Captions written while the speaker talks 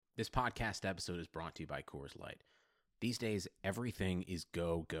This podcast episode is brought to you by Coors Light. These days, everything is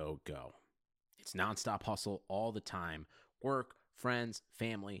go, go, go. It's nonstop hustle all the time. Work, friends,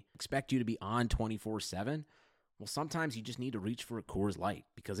 family expect you to be on 24/7. Well, sometimes you just need to reach for a Coors Light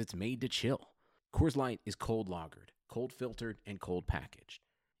because it's made to chill. Coors Light is cold lagered, cold filtered, and cold packaged.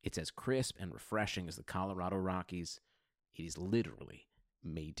 It's as crisp and refreshing as the Colorado Rockies. It is literally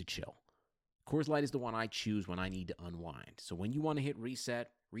made to chill. Coors Light is the one I choose when I need to unwind. So when you want to hit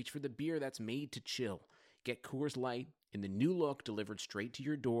reset, reach for the beer that's made to chill. Get Coors Light in the new look delivered straight to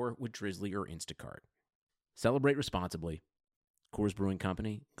your door with Drizzly or Instacart. Celebrate responsibly. Coors Brewing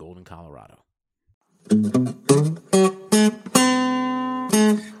Company, Golden, Colorado.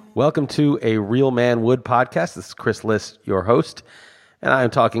 Welcome to a Real Man Wood podcast. This is Chris Liss, your host, and I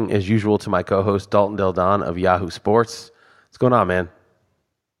am talking as usual to my co-host Dalton of Yahoo Sports. What's going on, man?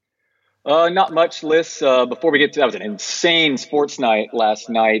 Not much, Liss. Before we get to that, was an insane sports night last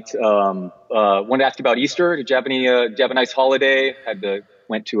night. Wanted to ask you about Easter. Did you have a nice holiday?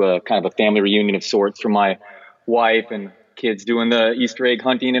 Went to a kind of a family reunion of sorts for my wife and kids doing the Easter egg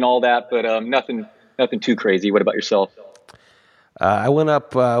hunting and all that, but nothing too crazy. What about yourself? I went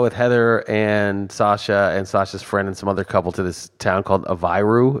up with Heather and Sasha's friend and some other couple to this town called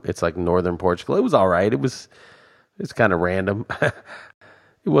Aguilar. It's like northern Portugal. It was all right. It's kind of random.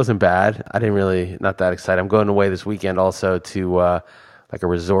 It wasn't bad. Not that excited. I'm going away this weekend also to like a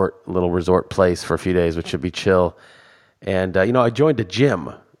little resort place for a few days, which should be chill. And, I joined a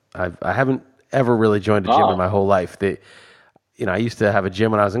gym. I haven't ever really joined a gym in my whole life. I used to have a gym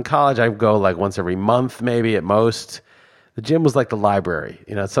when I was in college. I would go like once every month, maybe at most. The gym was like the library,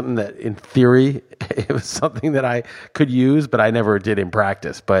 something that in theory, it was something that I could use, but I never did in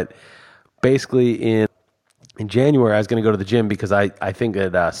practice. But basically in January, I was going to go to the gym because I think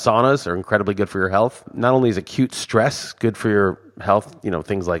that saunas are incredibly good for your health. Not only is acute stress good for your health,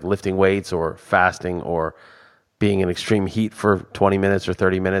 things like lifting weights or fasting or being in extreme heat for 20 minutes or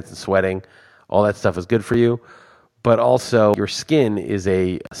 30 minutes and sweating, all that stuff is good for you. But also your skin is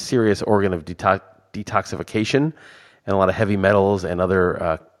a serious organ of detoxification, and a lot of heavy metals and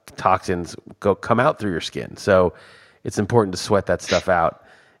other toxins come out through your skin. So it's important to sweat that stuff out.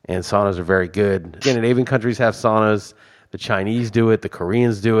 And saunas are very good. Scandinavian countries have saunas. The Chinese do it. The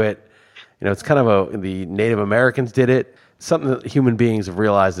Koreans do it. It's kind of the Native Americans did it. Something that human beings have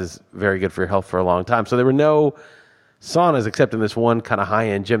realized is very good for your health for a long time. So there were no saunas except in this one kind of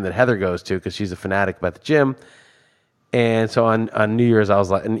high-end gym that Heather goes to because she's a fanatic about the gym. And so on New Year's, I was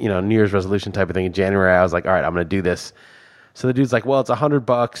like, New Year's resolution type of thing in January, I was like, all right, I'm going to do this. So the dude's like, well, it's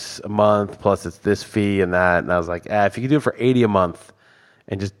 $100 a month plus it's this fee and that. And I was like, if you could do it for $80 a month,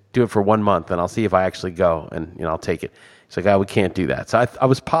 and just do it for 1 month, and I'll see if I actually go, and I'll take it. He's like, we can't do that. So I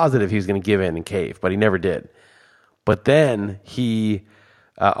was positive he was going to give in and cave, but he never did. But then he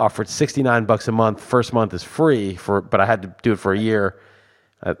offered $69 a month. First month is free, but I had to do it for a year.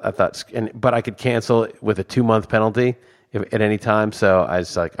 I thought, but I could cancel with a 2-month penalty at any time. So I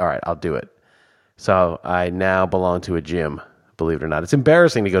was like, all right, I'll do it. So I now belong to a gym, believe it or not. It's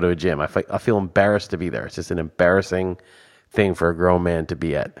embarrassing to go to a gym. I feel embarrassed to be there. It's just an embarrassing thing for a grown man to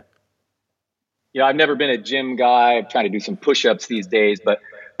be at. I've never been a gym guy. I'm trying to do some push-ups these days, but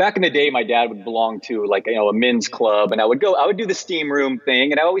back in the day, my dad would belong to a men's club, and I would do the steam room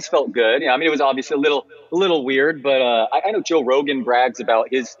thing, and I always felt good. It was obviously a little weird, but I know Joe Rogan brags about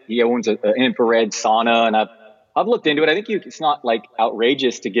he owns an infrared sauna, and I've looked into it. I think it's not like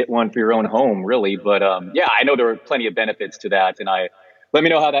outrageous to get one for your own home, really, but I know there are plenty of benefits to that, and let me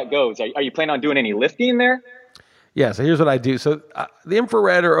know how that goes. Are you planning on doing any lifting there? Yeah, so here's what I do. So the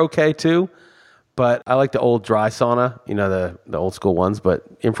infrared are okay too, but I like the old dry sauna, the old school ones, but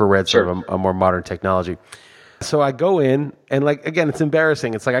infrared's sort of a more modern technology. So I go in, and again, it's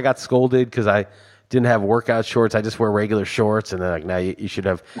embarrassing. It's like I got scolded because I didn't have workout shorts. I just wear regular shorts, and they're like, now you should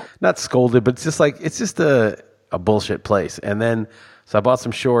have, not scolded, but it's just a bullshit place. And then, so I bought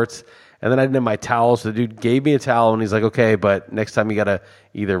some shorts, and then I didn't have my towels. So the dude gave me a towel, and he's like, okay, but next time you got to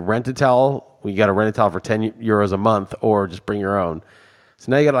either rent a towel. You got to rent a towel for €10 a month, or just bring your own.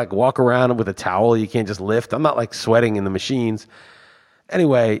 So now you got to walk around with a towel. You can't just lift. I'm not sweating in the machines.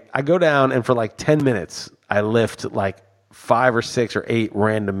 Anyway, I go down, and for 10 minutes, I lift 5 or 6 or 8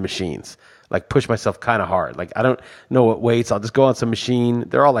 random machines. Push myself kind of hard. I don't know what weights. I'll just go on some machine.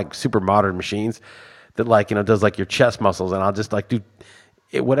 They're all super modern machines that does your chest muscles, and I'll just do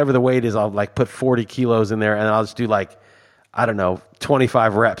it, whatever the weight is. I'll put 40 kilos in there, and I'll just do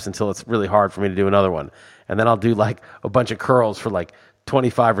 25 reps until it's really hard for me to do another one. And then I'll do a bunch of curls for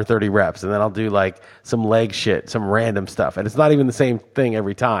 25 or 30 reps. And then I'll do some leg shit, some random stuff. And it's not even the same thing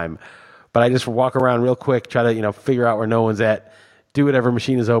every time. But I just walk around real quick, try to, figure out where no one's at, do whatever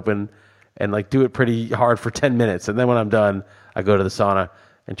machine is open and like do it pretty hard for 10 minutes. And then when I'm done, I go to the sauna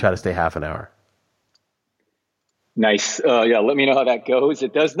and try to stay half an hour. Nice. Yeah, let me know how that goes.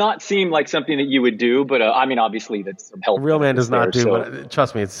 It does not seem like something that you would do, but I mean, obviously that's some help. A real man does not do, but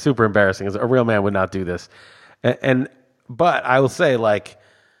trust me, it's super embarrassing. A real man would not do this. But I will say, like,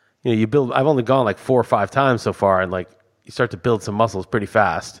 you build, I've only gone like 4 or 5 times so far, and like you start to build some muscles pretty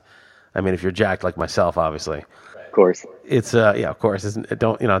fast. I mean, if you're jacked like myself, obviously. Of course. It's, of course.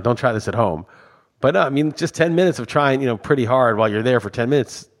 Don't try this at home. But I mean, just 10 minutes of trying, pretty hard while you're there for 10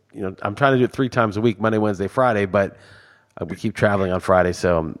 minutes. I'm trying to do it 3 times a week, Monday, Wednesday, Friday, but we keep traveling on Friday,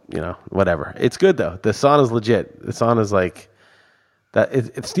 so, whatever. It's good, though. The sauna's legit. The sauna's like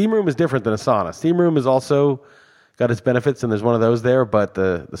that. Steam room is different than a sauna. Steam room is also got its benefits, and there's one of those there, but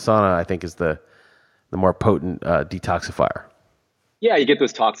the sauna, I think, is the more potent detoxifier. Yeah, you get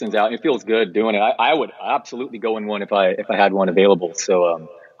those toxins out, and it feels good doing it. I would absolutely go in one if I had one available, so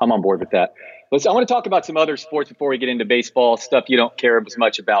I'm on board with that. I want to talk about some other sports before we get into baseball, stuff you don't care as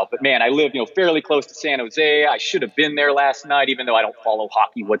much about. But, man, I live, fairly close to San Jose. I should have been there last night, even though I don't follow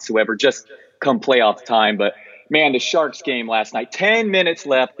hockey whatsoever, just come playoff time. But, man, the Sharks game last night, 10 minutes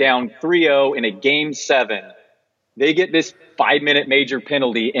left, down 3-0 in a Game 7. They get this 5-minute major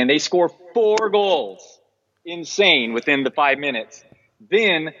penalty, and they score 4 goals. Insane within the 5 minutes.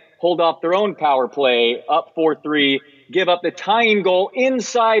 Then hold off their own power play, up 4-3, give up the tying goal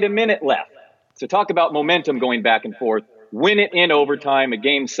inside a minute left. So talk about momentum going back and forth. Win it in overtime, a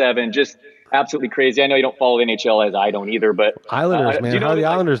Game 7, just absolutely crazy. I know you don't follow NHL as I don't either, but Islanders, man, how are the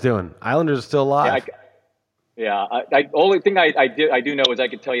Islanders doing? Islanders are still alive. Only thing I do know is I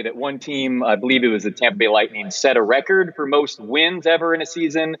could tell you that one team, I believe it was the Tampa Bay Lightning, set a record for most wins ever in a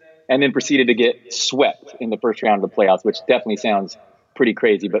season, and then proceeded to get swept in the first round of the playoffs, which definitely sounds pretty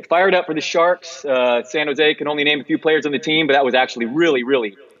crazy. But fired up for the Sharks. San Jose can only name a few players on the team, but that was actually really,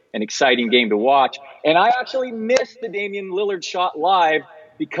 really an exciting game to watch. And I actually missed the Damon Lillard shot live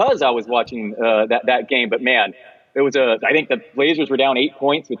because I was watching that game. But, man, it was I think the Blazers were down 8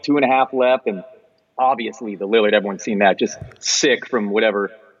 points with 2.5 left. And obviously the Lillard, everyone's seen that, just sick from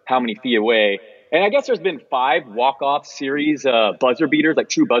how many feet away. And I guess there's been 5 walk-off series buzzer beaters, like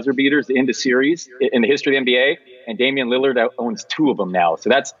true buzzer beaters into series in the history of the NBA. And Damian Lillard owns 2 of them now. So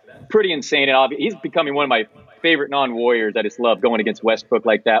that's pretty insane. And he's becoming one of my favorite non-Warriors. I just love going against Westbrook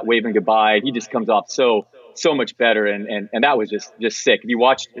like that, waving goodbye. He just comes off so much better. And that was just sick. Have you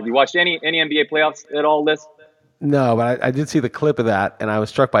watched any NBA playoffs at all, Liss? No, but I did see the clip of that, and I was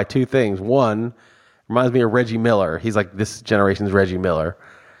struck by 2 things. One, reminds me of Reggie Miller. He's like this generation's Reggie Miller.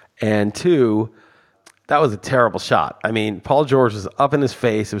 And 2, that was a terrible shot. I mean, Paul George was up in his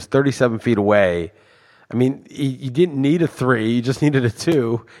face. It was 37 feet away. I mean, you didn't need a 3. You just needed a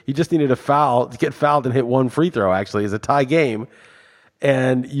 2. You just needed a foul to get fouled and hit 1 free throw, actually, as a tie game.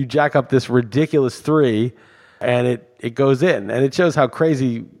 And you jack up this ridiculous 3, and it goes in. And it shows how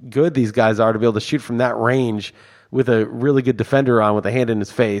crazy good these guys are to be able to shoot from that range with a really good defender on with a hand in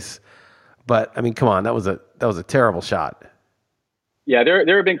his face. But, I mean, come on, that was a terrible shot. Yeah,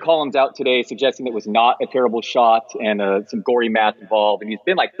 there have been columns out today suggesting it was not a terrible shot and some gory math involved. And he's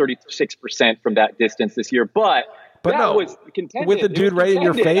been like 36% from that distance this year. But that no, was contended. With a dude right in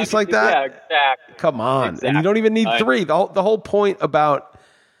your face like that? Yeah, exactly. Come on. Exactly. And you don't even need 3. The whole point about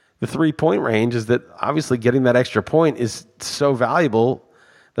the 3-point range is that obviously getting that extra point is so valuable.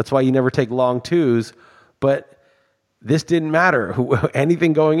 That's why you never take long 2s. But this didn't matter.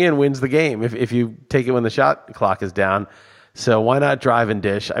 Anything going in wins the game if you take it when the shot clock is down. So why not drive and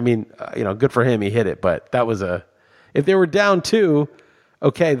dish? I mean, good for him. He hit it, but that was if they were down 2,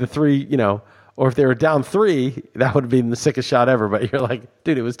 okay, the 3, or if they were down 3, that would have been the sickest shot ever. But you're like,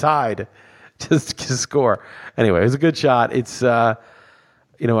 dude, it was tied. Just score. Anyway, it was a good shot. It's, I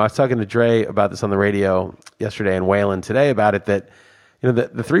was talking to Dre about this on the radio yesterday and Waylon today about it, that, the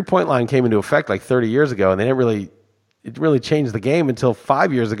 3-point line came into effect like 30 years ago, and they didn't really change the game until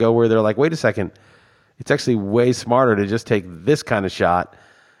 5 years ago, where they're like, wait a second, it's actually way smarter to just take this kind of shot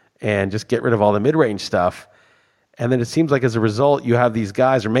and just get rid of all the mid-range stuff. And then it seems like as a result, you have these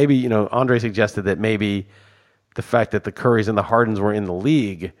guys, or maybe, Andre suggested that maybe the fact that the Currys and the Hardens were in the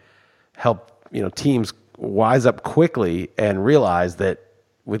league helped, teams wise up quickly and realize that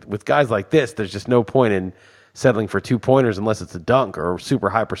with guys like this, there's just no point in settling for 2-pointers unless it's a dunk or a super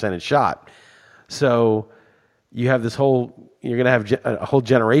high percentage shot. So you have you're going to have a whole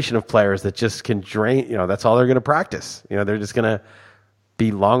generation of players that just can drain, that's all they're going to practice. They're just going to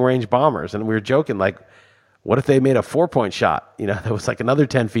be long-range bombers. And we were joking, like, what if they made a 4-point shot? That was like another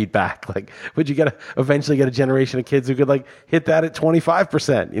 10 feet back. Like, would you eventually get a generation of kids who could hit that at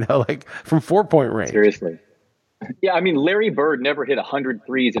 25%, like from 4-point range? Seriously. Yeah, I mean, Larry Bird never hit 100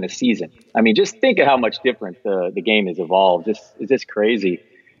 threes in a season. I mean, just think of how much different the game has evolved. It's just crazy.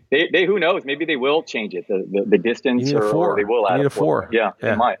 They who knows? Maybe they will change it, the distance, You need a four. or they will add you need a four. four. Yeah,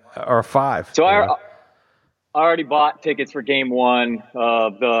 they might. Or a five. So I already bought tickets for Game 1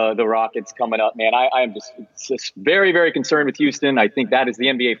 of the Rockets coming up. Man, I am just very, very concerned with Houston. I think that is the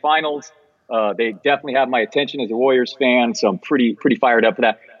NBA Finals. They definitely have my attention as a Warriors fan, so I'm pretty fired up for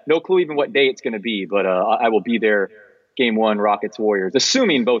that. No clue even what day it's going to be, but I will be there. Game 1, Rockets Warriors,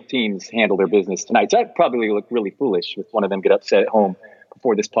 assuming both teams handle their business tonight. So I'd probably look really foolish if one of them get upset at home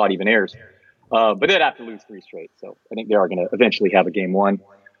before this pod even airs. But they'd have to lose 3 straight. So I think they are going to eventually have a Game 1.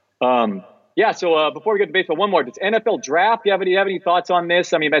 Yeah, so before we get to baseball, one more. Does NFL draft? Do you have any thoughts on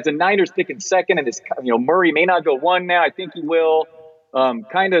this? I mean, as a Niners picking second, and this, Murray may not go 1 now. I think he will.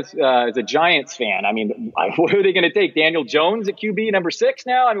 As a Giants fan, I mean, what are they going to take? Daniel Jones at QB number 6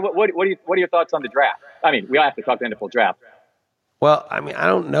 now? I mean, what are your thoughts on the draft? I mean, we all have to talk the NFL draft. Well, I mean, I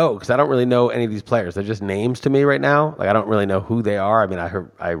don't know because I don't really know any of these players. They're just names to me right now. Like, I don't really know who they are. I mean,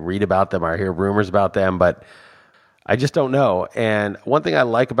 I read about them, I hear rumors about them, but I just don't know. And one thing I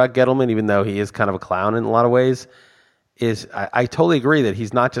like about Gettleman, even though he is kind of a clown in a lot of ways, is I totally agree that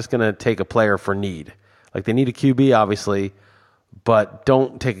he's not just going to take a player for need. Like, they need a QB, obviously, but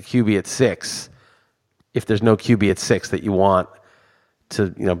don't take a QB at 6 if there's no QB at 6 that you want to,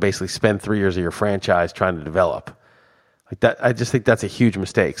 basically spend 3 years of your franchise trying to develop. Like that, I just think that's a huge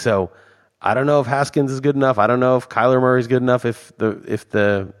mistake. So I don't know if Haskins is good enough. I don't know if Kyler Murray is good enough if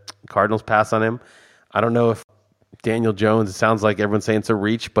the Cardinals pass on him. I don't know if Daniel Jones, it sounds like everyone's saying it's a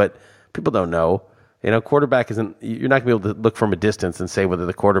reach, but people don't know. Quarterback isn't, you're not going to be able to look from a distance and say whether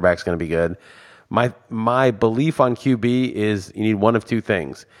the quarterback's going to be good. My belief on QB is you need one of 2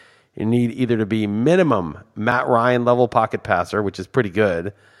 things. You need either to be minimum Matt Ryan level pocket passer, which is pretty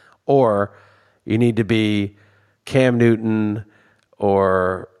good, or you need to be Cam Newton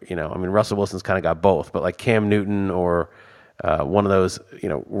or, Russell Wilson's kind of got both, but like Cam Newton or one of those,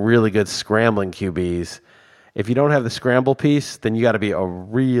 really good scrambling QBs. If you don't have the scramble piece, then you got to be a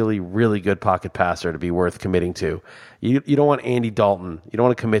really, really good pocket passer to be worth committing to. You don't want Andy Dalton. You don't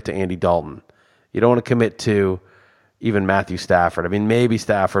want to commit to Andy Dalton. You don't want to commit to even Matthew Stafford. I mean, maybe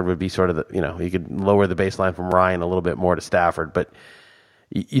Stafford would be sort of you could lower the baseline from Ryan a little bit more to Stafford, but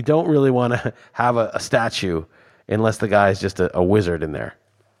you don't really want to have a statue unless the guy is just a wizard in there.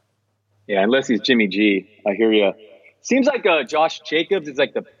 Yeah, unless he's Jimmy G. I hear you. Seems like Josh Jacobs is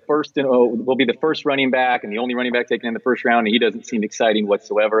like the first, will be the first running back and the only running back taken in the first round, and he doesn't seem exciting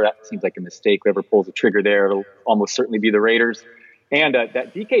whatsoever. That seems like a mistake. Whoever pulls the trigger there, it'll almost certainly be the Raiders. And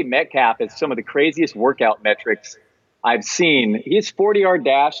that DK Metcalf has some of the craziest workout metrics I've seen. His 40-yard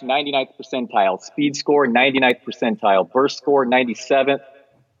dash, 99th percentile. Speed score, 99th percentile. Burst score, 97th.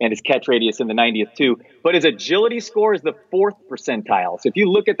 And his catch radius in the 90th too. But his agility score is the 4th percentile. So if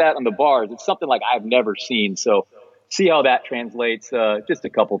you look at that on the bars, it's something like I've never seen. So see how that translates. Just a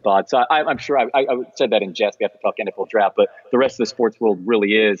couple thoughts. I'm sure I said that in jest. We have to talk NFL draft, but the rest of the sports world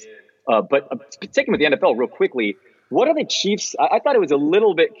really is. But sticking with the NFL real quickly, what are the Chiefs? I thought it was a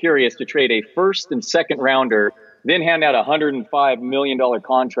little bit curious to trade a first and second rounder, then hand out a $105 million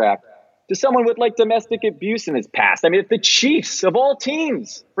contract to someone with like domestic abuse in his past. I mean, if the Chiefs of all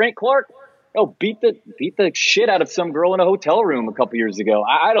teams, Frank Clark, beat the shit out of some girl in a hotel room a couple years ago.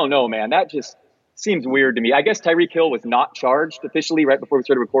 I don't know, man. That just seems weird to me. I guess Tyreek Hill was not charged officially right before we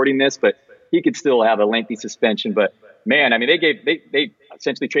started recording this, but he could still have a lengthy suspension. But man, I mean, they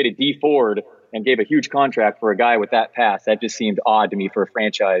essentially traded D Ford and gave a huge contract for a guy with that past. That just seemed odd to me for a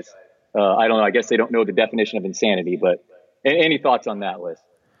franchise. I don't know. I guess they don't know the definition of insanity, but any thoughts on that, Liss?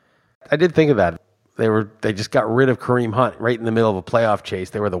 I did think of that. They just got rid of Kareem Hunt right in the middle of a playoff chase.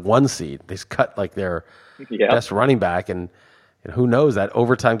 They were the 1 seed. They just cut like their best running back, and who knows, that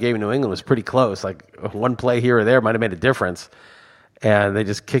overtime game in New England was pretty close. Like one play here or there might have made a difference, and they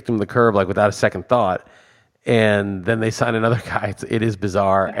just kicked him to the curb like without a second thought. And then they sign another guy. It is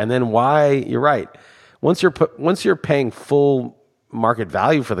bizarre. And then why? You're right. Once you're paying full market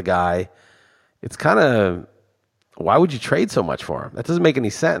value for the guy, it's kind of, why would you trade so much for him? That doesn't make any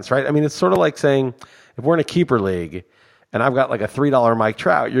sense, right? I mean, it's sort of like saying if we're in a keeper league and I've got like a $3 Mike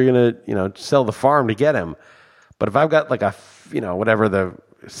Trout, you're gonna sell the farm to get him. But if I've got like a whatever the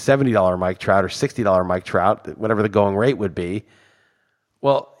 $70 Mike Trout or $60 Mike Trout, whatever the going rate would be,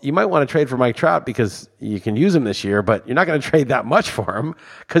 well, you might want to trade for Mike Trout because you can use him this year, but you're not going to trade that much for him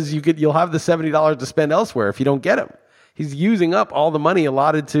because you'll have the $70 to spend elsewhere if you don't get him. He's using up all the money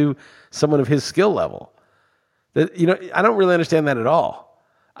allotted to someone of his skill level. I don't really understand that at all.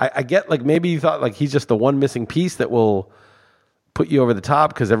 I get like maybe you thought like he's just the one missing piece that will put you over the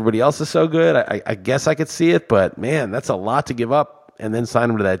top because everybody else is so good. I guess I could see it, but man, that's a lot to give up and then sign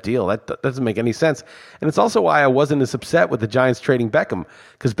him to that deal. That doesn't make any sense. And it's also why I wasn't as upset with the Giants trading Beckham,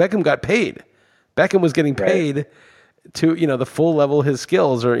 because Beckham got paid. Beckham was getting paid to, the full level of his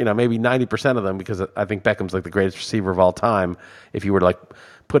skills, or, maybe 90% of them, because I think Beckham's like the greatest receiver of all time. If you were to like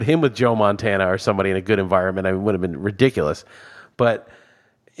put him with Joe Montana or somebody in a good environment, it would have been ridiculous. But,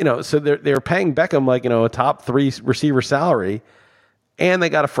 so they're paying Beckham like, a top 3 receiver salary, and they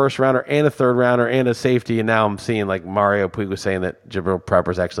got a first rounder and a third rounder and a safety. And now I'm seeing like Mario Puig was saying that Jabril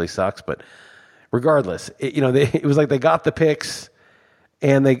Peppers actually sucks. But regardless, it was like they got the picks.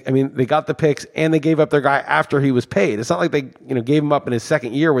 And they got the picks and they gave up their guy after he was paid. It's not like they, gave him up in his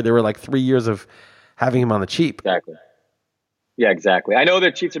second year where they were like 3 years of having him on the cheap. Exactly. Yeah, exactly. I know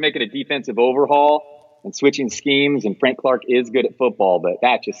the Chiefs are making a defensive overhaul and switching schemes, and Frank Clark is good at football, but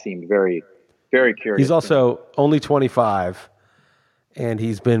that just seemed very, very curious. He's also only 25, and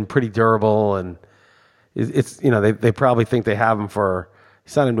he's been pretty durable. And it's they probably think they have him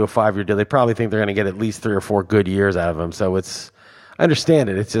signed him to a 5-year deal. They probably think they're going to get at least 3 or 4 good years out of him. So I understand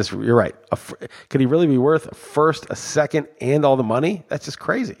it. It's just, you're right. Could he really be worth a first, a second, and all the money? That's just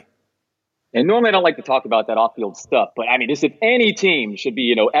crazy. And normally I don't like to talk about that off-field stuff, but I mean, just if any team should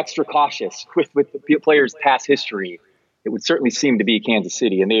be, extra cautious with the players' past history, it would certainly seem to be Kansas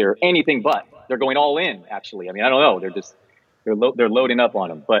City, and they are anything but. They're going all in, actually. I mean, I don't know. They're loading up on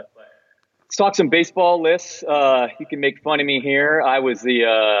them. But let's talk some baseball, Liss. You can make fun of me here. I was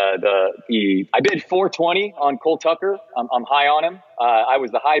I bid 420 on Cole Tucker. I'm high on him. I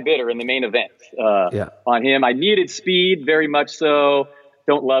was the high bidder in the main event on him. I needed speed, very much so.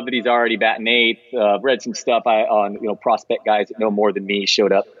 Don't love that he's already batting 8th. Read some stuff on prospect guys that know more than me.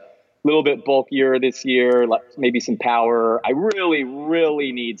 Showed up a little bit bulkier this year, maybe some power. I really,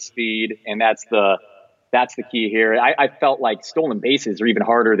 really need speed, and that's the key here. I felt like stolen bases are even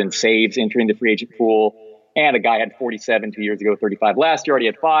harder than saves entering the free agent pool. And a guy had 47 2 years ago, 35 last year, already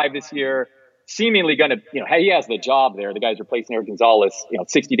had 5 this year. Seemingly going to, he has the job there. The guy's replacing Eric Gonzalez,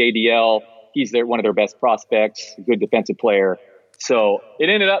 60-day DL. He's one of their best prospects, good defensive player. So it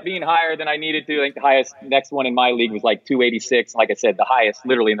ended up being higher than I needed to. I think the highest next one in my league was like 286. Like I said, the highest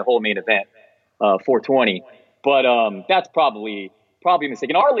literally in the whole main event, 420. But that's probably a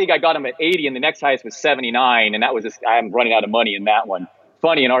mistake. In our league, I got him at 80, and the next highest was 79, and that was I'm running out of money in that one.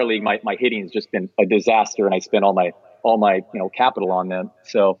 Funny, in our league, my hitting has just been a disaster, and I spent all my capital on them.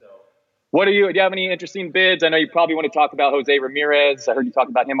 So, do you have any interesting bids? I know you probably want to talk about Jose Ramirez. I heard you talk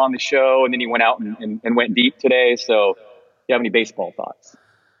about him on the show, and then he went out and went deep today. So, do you have any baseball thoughts?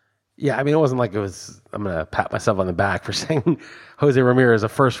 Yeah, I mean, it wasn't like I'm going to pat myself on the back for saying Jose Ramirez, a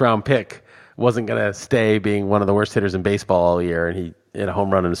first-round pick, wasn't going to stay being one of the worst hitters in baseball all year, and he hit a home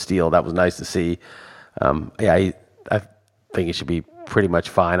run and a steal. That was nice to see. I think he should be pretty much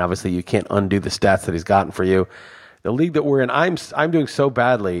fine. Obviously, you can't undo the stats that he's gotten for you. The league that we're in, I'm doing so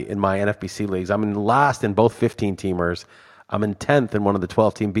badly in my NFBC leagues. I'm in last in both 15-teamers. I'm in 10th in one of the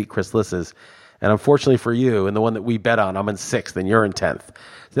 12-team beat Chris Liss's. And unfortunately for you, and the one that we bet on, I'm in 6th, and you're in 10th.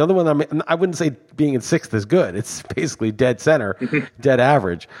 The other one, I wouldn't say being in 6th is good. It's basically dead center, dead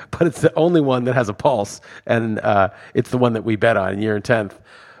average. But it's the only one that has a pulse, and it's the one that we bet on, and you're in 10th.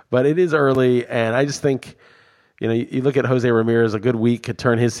 But it is early, and I just think, you look at Jose Ramirez, a good week could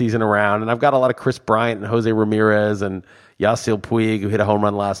turn his season around. And I've got a lot of Chris Bryant and Jose Ramirez and Yasiel Puig, who hit a home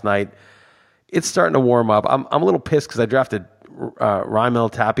run last night. It's starting to warm up. I'm a little pissed because I drafted Raimel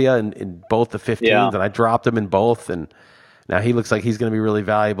Tapia in both the 15s, and I dropped him in both, and now he looks like he's going to be really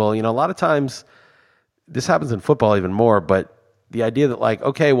valuable. A lot of times this happens in football even more, but the idea that I'm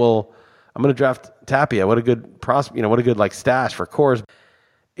going to draft Tapia. What a good what a good stash for Coors.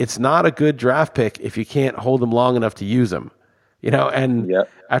 It's not a good draft pick if you can't hold him long enough to use him.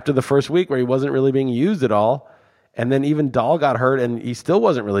 After the first week where he wasn't really being used at all, and then even Dahl got hurt and he still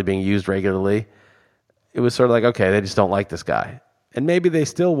wasn't really being used regularly, it was sort of like, okay, they just don't like this guy. And maybe they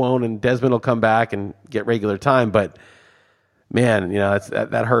still won't, and Desmond will come back and get regular time, but man,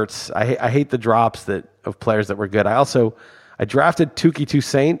 that hurts. I hate the drops of players that were good. I drafted Touki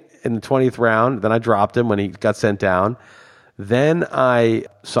Toussaint in the 20th round, then I dropped him when he got sent down. Then I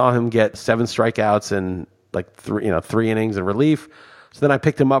saw him get 7 strikeouts in 3 innings in relief. So then I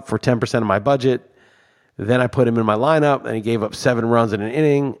picked him up for 10% of my budget. Then I put him in my lineup, and he gave up 7 runs in an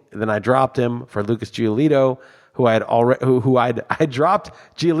inning. Then I dropped him for Lucas Giolito, who I dropped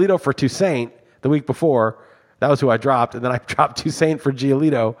Giolito for Toussaint the week before. That was who I dropped, and then I dropped Toussaint for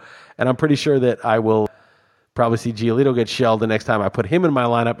Giolito, and I'm pretty sure that I will probably see Giolito get shelled the next time I put him in my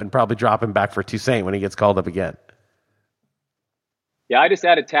lineup, and probably drop him back for Toussaint when he gets called up again. Yeah, I just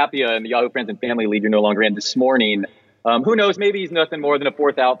added Tapia in the Yahoo Friends and Family League you're no longer in this morning. Who knows? Maybe he's nothing more than a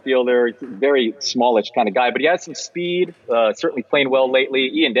fourth outfielder. He's a very smallish kind of guy, but he has some speed. Certainly playing well lately.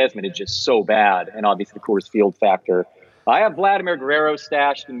 Ian Desmond is just so bad, and obviously the Coors Field factor. I have Vladimir Guerrero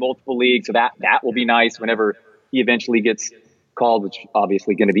stashed in multiple leagues, so that will be nice whenever he eventually gets called, which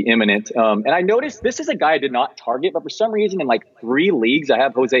obviously going to be imminent. And I noticed this is a guy I did not target, but for some reason in like 3 leagues I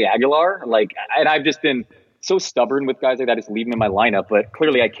have Jose Aguilar. And I've just been so stubborn with guys like that, just leave him in my lineup. But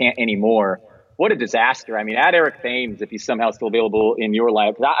clearly I can't anymore. What a disaster. I mean, add Eric Thames if he's somehow still available in your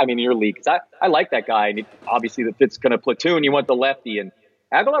lineup. In your league. Because I like that guy. And obviously, if it's going to platoon, you want the lefty. And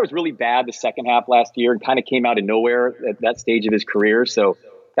Aguilar was really bad the second half last year and kind of came out of nowhere at that stage of his career. So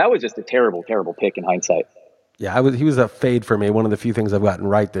that was just a terrible, terrible pick in hindsight. Yeah, he was a fade for me. One of the few things I've gotten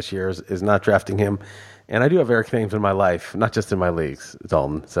right this year is not drafting him. And I do have Eric Thames in my life, not just in my leagues,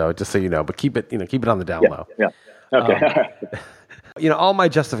 Dalton. So just so you know, but keep it on the down low. Yeah. Okay. All my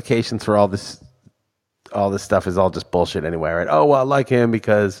justifications for all this stuff is all just bullshit anyway, right? Oh, well, I like him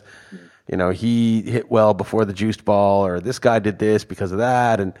because, he hit well before the juiced ball, or this guy did this because of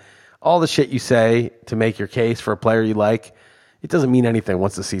that, and all the shit you say to make your case for a player you like, it doesn't mean anything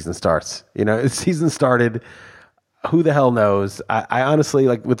once the season starts. The season started. Who the hell knows? I honestly,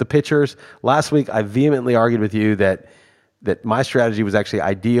 like with the pitchers, last week I vehemently argued with you that my strategy was actually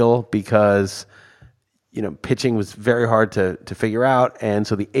ideal because, pitching was very hard to figure out. And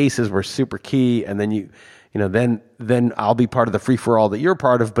so the aces were super key. And then then I'll be part of the free for all that you're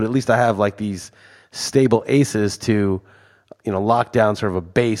part of, but at least I have like these stable aces to, lock down sort of a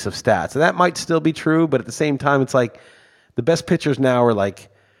base of stats. And that might still be true, but at the same time, it's like the best pitchers now are like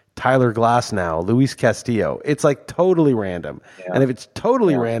Tyler Glasnow, Luis Castillo. It's like totally random. Yeah. And if it's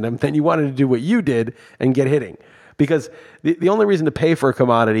totally random, then you wanted to do what you did and get hitting. Because the only reason to pay for a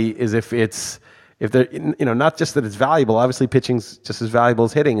commodity is if they're, not just that it's valuable, obviously pitching's just as valuable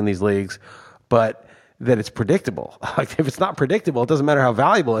as hitting in these leagues, but that it's predictable. Like if it's not predictable, it doesn't matter how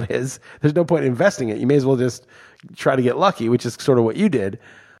valuable it is. There's no point in investing it. You may as well just try to get lucky, which is sort of what you did.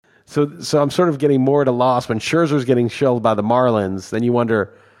 So I'm sort of getting more at a loss when Scherzer's getting shelled by the Marlins. Then you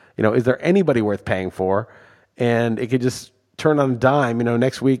wonder, is there anybody worth paying for? And it could just turn on a dime.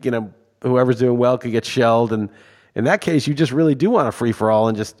 Next week, whoever's doing well could get shelled. And in that case, you just really do want a free-for-all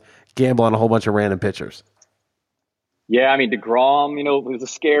and just gamble on a whole bunch of random pitchers. Yeah, DeGrom, there's a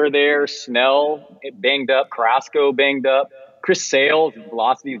scare there. Snell banged up. Carrasco banged up. Chris Sale,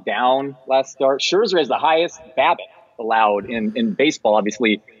 velocity is down last start. Scherzer has the highest BABIP allowed in baseball,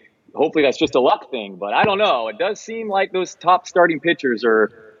 obviously. Hopefully that's just a luck thing, but I don't know. It does seem like those top starting pitchers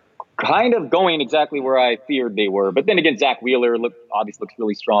are kind of going exactly where I feared they were. But then again, Zach Wheeler obviously looks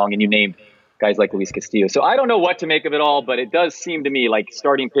really strong, and you named guys like Luis Castillo. So I don't know what to make of it all, but it does seem to me like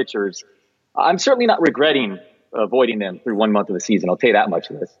starting pitchers, I'm certainly not regretting avoiding them through 1 month of the season. I'll tell you that much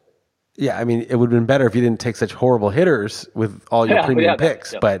of this. Yeah, it would have been better if you didn't take such horrible hitters with all your premium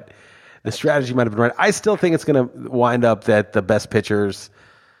picks, but the strategy might have been right. I still think it's going to wind up that the best pitchers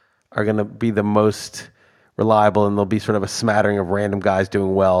are going to be the most reliable, and there'll be sort of a smattering of random guys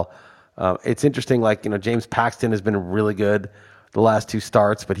doing well. It's interesting, James Paxton has been really good the last 2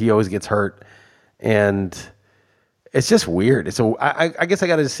 starts, but he always gets hurt. And it's just weird. So I guess I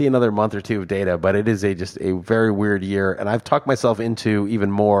got to see another month or 2 of data, but it is just a very weird year. And I've talked myself into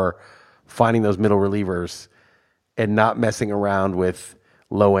even more finding those middle relievers and not messing around with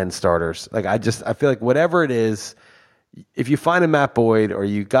low-end starters. I feel like whatever it is, if you find a Matt Boyd or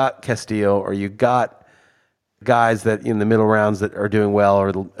you got Castillo or you got guys that in the middle rounds that are doing well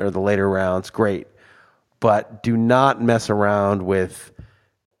or the later rounds, great. But do not mess around with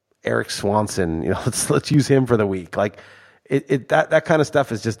Eric Swanson. Let's use him for the week. That kind of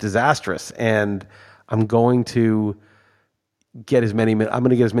stuff is just disastrous. And I'm going to get as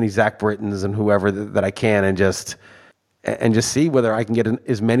many Zach Brittons and whoever that I can, and just see whether I can get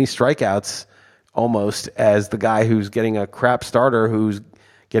as many strikeouts almost as the guy who's getting a crap starter who's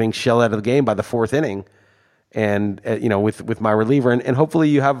getting shelled out of the game by the 4th inning. And, with my reliever, and hopefully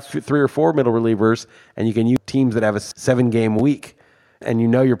you have 3 or 4 middle relievers, and you can use teams that have a 7-game week, and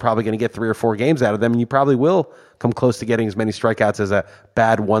you're probably going to get 3 or 4 games out of them, and you probably will come close to getting as many strikeouts as a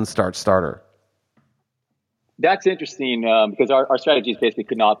bad 1-start starter. That's interesting because our strategies basically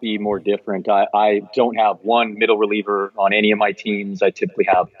could not be more different. I don't have 1 middle reliever on any of my teams. I typically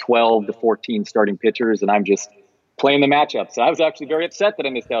have 12 to 14 starting pitchers, and I'm just playing the matchups. So I was actually very upset that I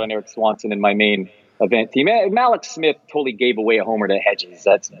missed out on Eric Swanson in my main event team. Malik Smith totally gave away a homer to Hedges.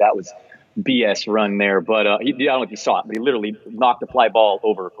 That was BS run there, but I don't know if you saw it, but he literally knocked a fly ball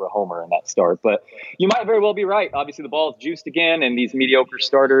over for a homer in that start. But you might very well be right. Obviously, the ball is juiced again, and these mediocre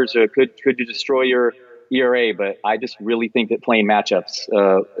starters could destroy your ERA. But I just really think that playing matchups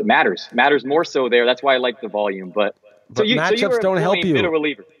matters more so there. That's why I like the volume. But But matchups don't help you. Middle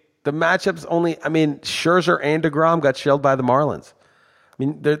reliever. The matchups only. I mean, Scherzer and DeGrom got shelled by the Marlins. I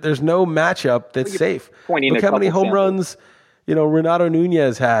mean, there's no matchup that's safe. Look how many home runs, Renato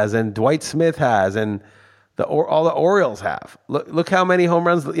Nunez has, and Dwight Smith has, and all the Orioles have. Look how many home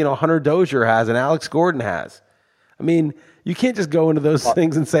runs, Hunter Dozier has, and Alex Gordon has. I mean, you can't just go into those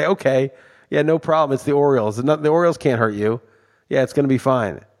things and say, okay, yeah, no problem. It's the Orioles. The Orioles can't hurt you. Yeah, it's going to be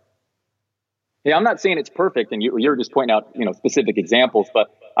fine. Yeah, I'm not saying it's perfect, and you're just pointing out, specific examples.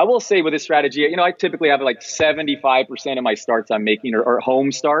 But I will say with this strategy, I typically have like 75% of my starts I'm making are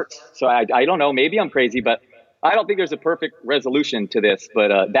home starts. So I don't know, maybe I'm crazy, but I don't think there's a perfect resolution to this.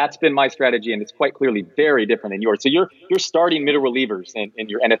 But that's been my strategy, and it's quite clearly very different than yours. So you're starting middle relievers in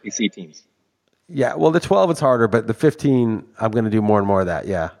your NFBC teams. Yeah, well, the 12 it's harder, but the 15 I'm going to do more and more of that.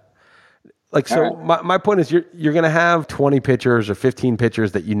 Yeah. Like, so right. my point is you're going to have 20 pitchers or 15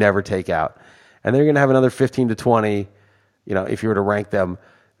 pitchers that you never take out. And then you're going to have another 15 to 20, if you were to rank them,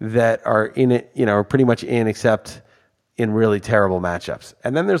 that are in it, are pretty much in except in really terrible matchups.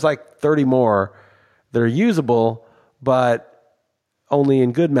 And then there's like 30 more that are usable, but only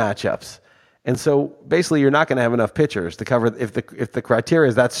in good matchups. And so basically you're not going to have enough pitchers to cover, if the criteria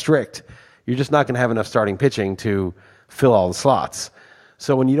is that strict, you're just not going to have enough starting pitching to fill all the slots.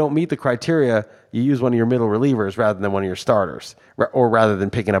 So when you don't meet the criteria, you use one of your middle relievers rather than one of your starters, or rather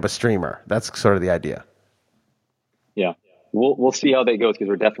than picking up a streamer. That's sort of the idea. Yeah. We'll see how that goes, because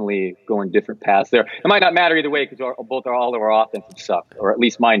we're definitely going different paths there. It might not matter either way, because all of our offensive suck, or at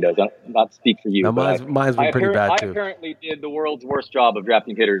least mine does. I'll not speak for you. No, mine's been pretty bad too. I apparently did the world's worst job of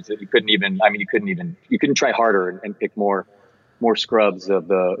drafting hitters. That you couldn't try harder and pick more scrubs of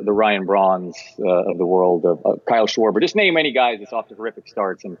the Ryan Brauns of the world, of Kyle Schwarber. Just name any guys that's off to horrific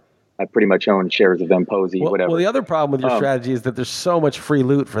starts, and I pretty much own shares of them, Posey, whatever. Well, the other problem with your strategy is that there's so much free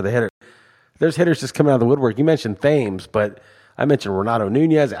loot for the hitter. There's hitters just coming out of the woodwork. You mentioned Thames, but I mentioned Renato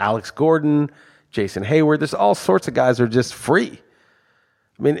Nunez, Alex Gordon, Jason Hayward. There's all sorts of guys that are just free.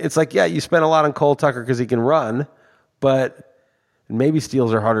 I mean, it's like, yeah, you spend a lot on Cole Tucker because he can run, but maybe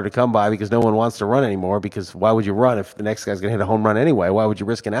steals are harder to come by because no one wants to run anymore, because why would you run if the next guy's going to hit a home run anyway? Why would you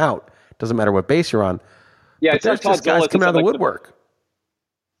risk an out? Doesn't matter what base you're on. Yeah, but there's just guys coming out of the woodwork.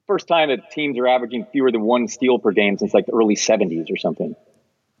 First time that teams are averaging fewer than one steal per game since like the early 70s or something.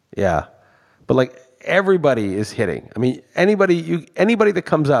 Yeah. But like everybody is hitting. I mean, anybody that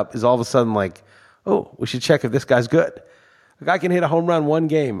comes up is all of a sudden like, oh, we should check if this guy's good. A guy can hit a home run one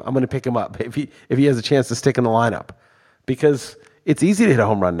game, I'm going to pick him up if he has a chance to stick in the lineup, because it's easy to hit a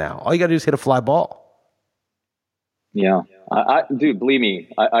home run now. All you got to do is hit a fly ball. Yeah, dude, believe me,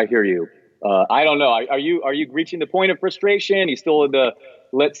 I hear you. I don't know. Are you reaching the point of frustration? You still in the,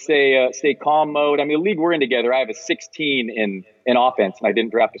 let's say, stay calm mode? I mean, the league we're in together, I have a 16 in offense, and I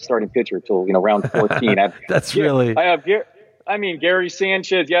didn't draft a starting pitcher till round 14. That's really. I have Gary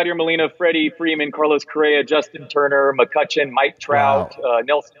Sanchez, Yadier Molina, Freddie Freeman, Carlos Correa, Justin Turner, McCutchen, Mike Trout,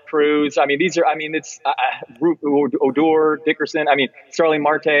 Nelson Cruz. I mean, it's Odor, Dickerson. I mean, Starling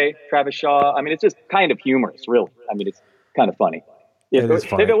Marte, Travis Shaw. I mean, it's just kind of humorous, really. I mean, it's kind of funny. If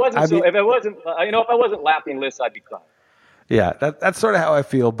I wasn't laughing, Liss, I'd be crying. Yeah, that's sort of how I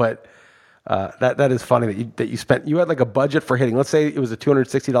feel. But that is funny that you had like a budget for hitting. Let's say it was a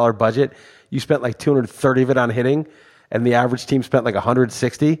 $260 budget. You spent like $230 of it on hitting, and the average team spent like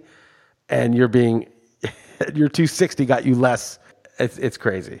 $160, and your $260 got you less. It's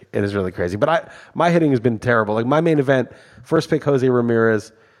crazy. It is really crazy. But my hitting has been terrible. Like my main event, first pick Jose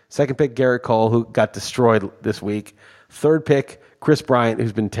Ramirez, second pick Garrett Cole, who got destroyed this week. Third pick Chris Bryant,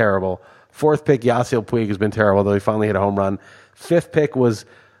 who's been terrible. Fourth pick Yasiel Puig, who's been terrible, though he finally hit a home run. Fifth pick was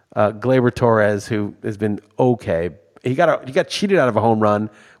Gleyber Torres, who has been okay. He got cheated out of a home run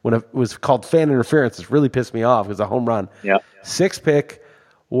when it was called fan interference. It's really pissed me off. It was a home run. Yeah. Sixth pick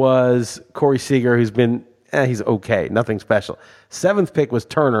was Corey Seager, who's been he's okay, nothing special. Seventh pick was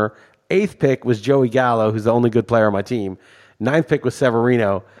Turner. Eighth pick was Joey Gallo, who's the only good player on my team. Ninth pick was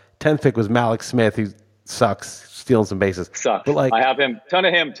Severino. 10th pick was Malik Smith, who sucks, stealing some bases. Sucks. But like, I have him. Ton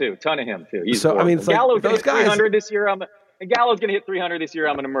of him too. He's so, I mean, it's like Gallo's those guys. 300 this year. And Gallo's going to hit 300 this year.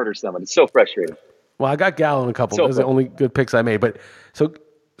 I'm going to murder someone. It's so frustrating. Well, I got Gallo in a couple. Those are the only good picks I made. But so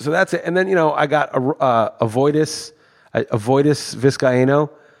that's it. And then I got Avoidus Vizcaíno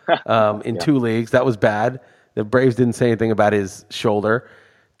in 2 leagues. That was bad. The Braves didn't say anything about his shoulder.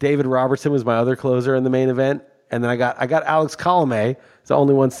 David Robertson was my other closer in the main event. And then I got Alex Colomé. It's the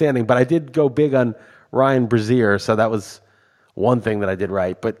only one standing. But I did go big on Ryan Brazier, so that was one thing that I did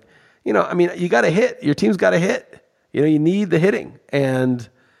right. But, I mean, you got to hit. Your team's got to hit. You need the hitting. And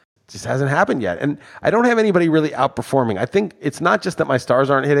just hasn't happened yet. And I don't have anybody really outperforming. I think it's not just that my stars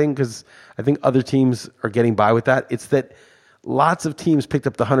aren't hitting, because I think other teams are getting by with that. It's that lots of teams picked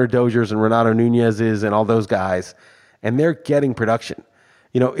up the Hunter Doziers and Renato Nunez's and all those guys, and they're getting production.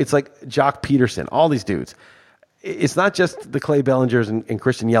 It's like Jock Peterson, all these dudes. It's not just the Clay Bellingers and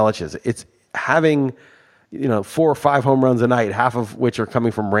Christian Yelich's. It's having 4 or 5 home runs a night, half of which are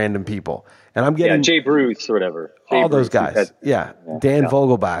coming from random people. And I'm getting Jay Bruce or whatever. all those guys. Dan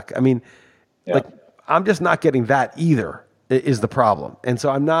Vogelbach. I mean, I'm just not getting that either is the problem. And so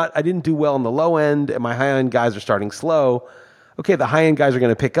I didn't do well on the low end, and my high end guys are starting slow. Okay, the high end guys are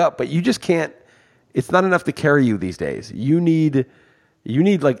going to pick up, but you just can't. It's not enough to carry you these days. You need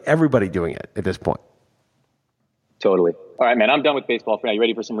like everybody doing it at this point. Totally. All right, man. I'm done with baseball for now. You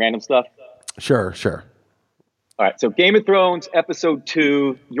ready for some random stuff? Sure. All right. So Game of Thrones, episode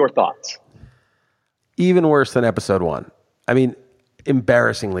 2, your thoughts? Even worse than episode 1. I mean,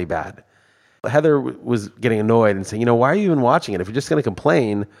 embarrassingly bad. Heather was getting annoyed and saying, why are you even watching it? If you're just going to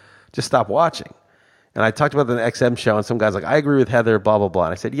complain, just stop watching. And I talked about the XM show, and some guy's like, I agree with Heather, blah, blah, blah.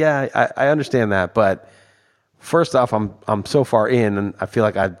 And I said, yeah, I understand that. But first off, I'm so far in, and I feel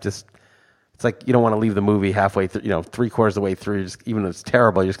like it's like you don't want to leave the movie halfway through, 3/4 of the way through, even if it's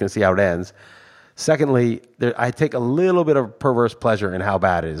terrible, you're just going to see how it ends. Secondly, I take a little bit of perverse pleasure in how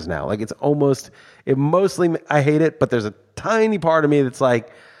bad it is now. Like mostly I hate it, but there's a tiny part of me that's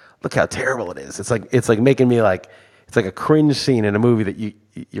like, look how terrible it is. It's like making me like, it's like a cringe scene in a movie that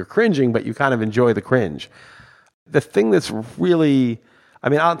you're cringing, but you kind of enjoy the cringe. The thing that's really,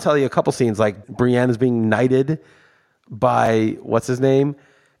 I'll tell you a couple scenes, like Brienne is being knighted by what's his name,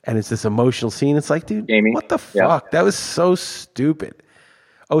 and it's this emotional scene. It's like, dude, Jamie. What the fuck? Yeah. That was so stupid.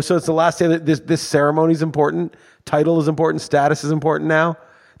 Oh, so it's the last day that this ceremony is important. Title is important. Status is important now.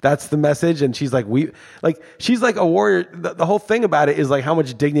 That's the message. And she's like, she's like a warrior. The whole thing about it is like how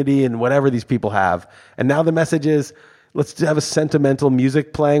much dignity and whatever these people have. And now the message is, let's have a sentimental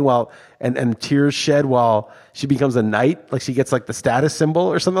music playing and tears shed while she becomes a knight. Like she gets like the status symbol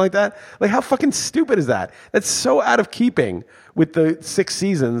or something like that. Like how fucking stupid is that? That's so out of keeping with the 6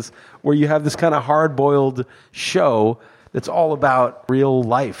 seasons where you have this kind of hard-boiled show that's all about real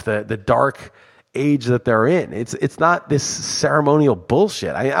life, the dark age that they're in. It's not this ceremonial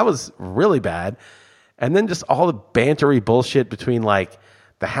bullshit. I was really bad. And then just all the bantery bullshit between like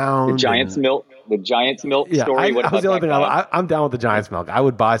the Hound, the Giant's Milk story. That was the only thing. I'm down with the Giant's Milk. I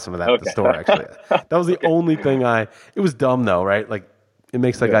would buy some of that at the store. Actually, that was the only thing. It was dumb though, right? Like it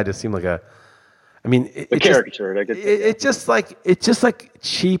makes that guy just seem like a. A caricature. It's just like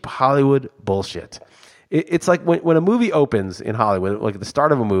cheap Hollywood bullshit. It's like when a movie opens in Hollywood, like at the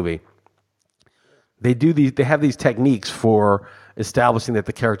start of a movie, they have these techniques for establishing that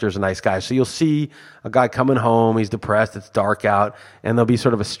the character is a nice guy. So you'll see a guy coming home, he's depressed, it's dark out, and there'll be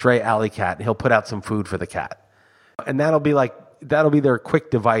sort of a stray alley cat, and he'll put out some food for the cat. And that'll be their quick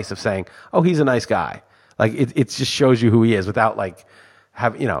device of saying, oh, he's a nice guy. Like it just shows you who he is without like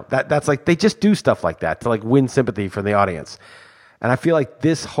that's like they just do stuff like that to like win sympathy from the audience. And I feel like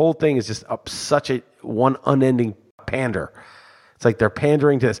this whole thing is just such a one unending pander. It's like they're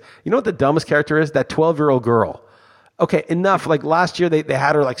pandering to this. You know what the dumbest character is? That 12-year-old girl. Okay, enough. Like last year, they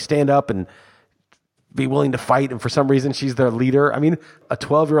had her like stand up and be willing to fight, and for some reason, she's their leader. A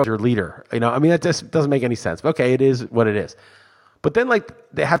 12-year-old leader. That just doesn't make any sense. But okay, it is what it is. But then like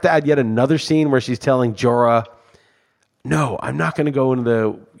they have to add yet another scene where she's telling Jorah, no, I'm not going to go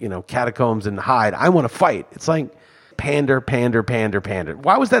into the catacombs and hide. I want to fight. It's like pander.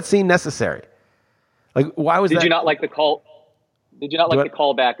 Why was that scene necessary? Like, why was that? Did you not like the call? Did you not like the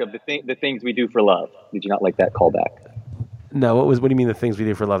callback of the things we do for love? Did you not like that callback? No. What do you mean the things we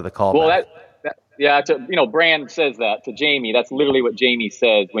do for love? The callback? Well, Bran says that to Jaime. That's literally what Jaime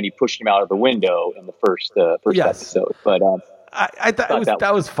says when he pushed him out of the window in the first episode. But I thought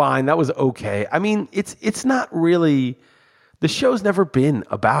that was fine. That was okay. It's not really. The show's never been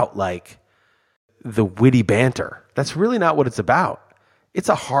about like the witty banter. That's really not what it's about. It's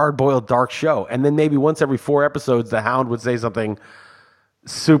a hard-boiled, dark show. And then maybe once every 4 episodes, the Hound would say something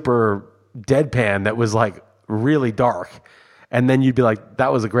super deadpan that was like really dark. And then you'd be like,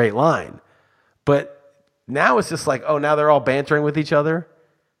 that was a great line. But now it's just like, oh, now they're all bantering with each other.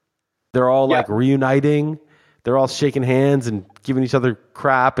 They're all like reuniting. They're all shaking hands and giving each other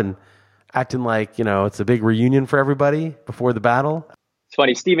crap and acting like, it's a big reunion for everybody before the battle. It's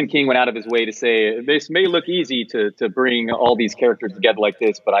funny, Stephen King went out of his way to say, this may look easy to bring all these characters together like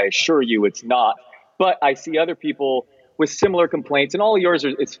this, but I assure you it's not. But I see other people with similar complaints, and all yours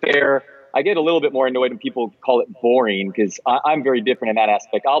is fair. I get a little bit more annoyed when people call it boring, because I'm very different in that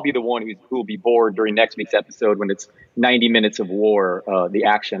aspect. I'll be the one who will be bored during next week's episode when it's 90 minutes of war, the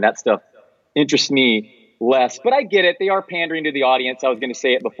action. That stuff interests me less. But I get it. They are pandering to the audience. I was going to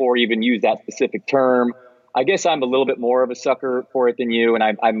say it before you even used that specific term. I guess I'm a little bit more of a sucker for it than you,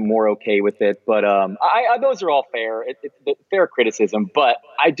 and I'm more okay with it. But those are all fair. It's fair criticism. But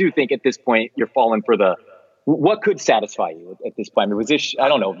I do think at this point you're falling for what could satisfy you at this point. I mean, was this? I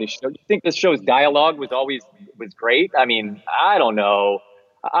don't know. Do you think this show's dialogue was great? I mean, I don't know.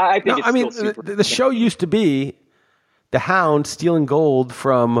 I think it's still super. The show used to be the Hound stealing gold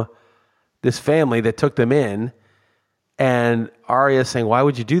from this family that took them in. And Arya saying, why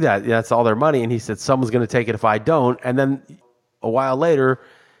would you do that? That's all their money. And he said, someone's going to take it if I don't. And then a while later,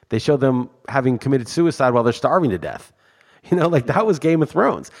 they show them having committed suicide while they're starving to death. That was Game of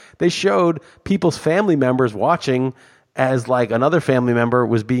Thrones. They showed people's family members watching as another family member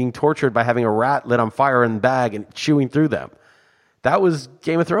was being tortured by having a rat lit on fire in the bag and chewing through them. That was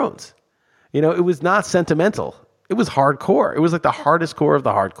Game of Thrones. It was not sentimental. It was hardcore. It was the hardest core of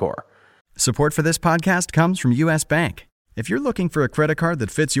the hardcore. Support for this podcast comes from U.S. Bank. If you're looking for a credit card that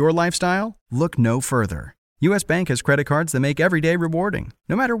fits your lifestyle, look no further. U.S. Bank has credit cards that make every day rewarding,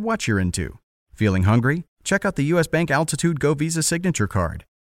 no matter what you're into. Feeling hungry? Check out the U.S. Bank Altitude Go Visa Signature Card.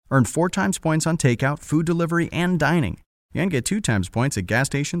 Earn 4 times points on takeout, food delivery, and dining. And get 2 times points at gas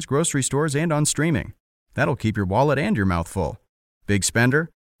stations, grocery stores, and on streaming. That'll keep your wallet and your mouth full. Big spender?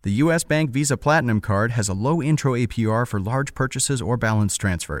 The U.S. Bank Visa Platinum Card has a low intro APR for large purchases or balance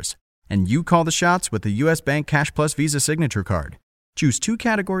transfers. And you call the shots with the U.S. Bank Cash Plus Visa Signature Card. Choose 2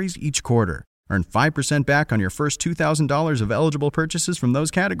 categories each quarter. Earn 5% back on your first $2,000 of eligible purchases from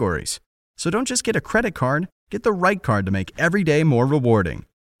those categories. So don't just get a credit card, get the right card to make every day more rewarding.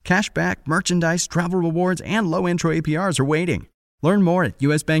 Cashback, merchandise, travel rewards, and low intro APRs are waiting. Learn more at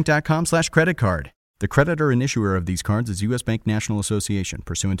usbank.com/creditcard. The creditor and issuer of these cards is U.S. Bank National Association,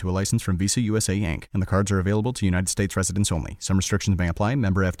 pursuant to a license from Visa USA Inc., and the cards are available to United States residents only. Some restrictions may apply.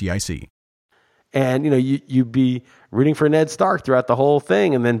 Member FDIC. And, you'd be rooting for Ned Stark throughout the whole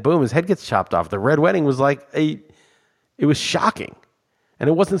thing, and then boom, his head gets chopped off. The Red Wedding was it was shocking, and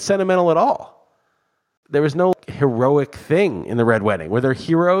it wasn't sentimental at all. There was no heroic thing in the Red Wedding. Were there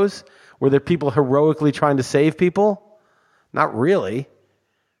heroes? Were there people heroically trying to save people? Not really.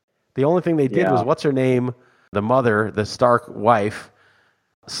 The only thing they did was, what's her name? The mother, the Stark wife,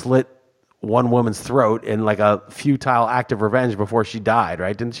 slit one woman's throat in a futile act of revenge before she died,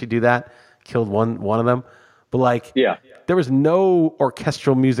 right? Didn't she do that? Killed one of them? But there was no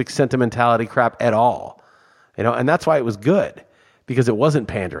orchestral music sentimentality crap at all. And that's why it was good, because it wasn't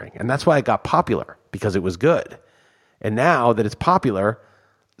pandering. And that's why it got popular, because it was good. And now that it's popular,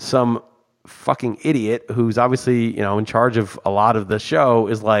 some fucking idiot who's obviously, in charge of a lot of the show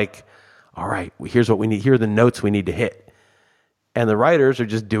is all right, here's what we need. Here are the notes we need to hit. And the writers are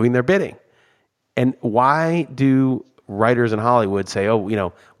just doing their bidding. And why do writers in Hollywood say,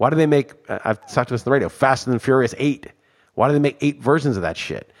 why do they make, I've talked to this on the radio, Fast and Furious 8? Why do they make 8 versions of that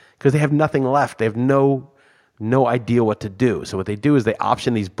shit? Because they have nothing left. They have no idea what to do. So what they do is they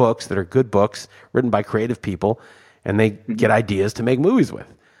option these books that are good books written by creative people, and they get ideas to make movies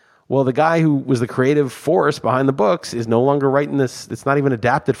with. Well, the guy who was the creative force behind the books is no longer writing this. It's not even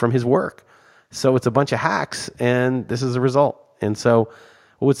adapted from his work. So it's a bunch of hacks, and this is the result. And so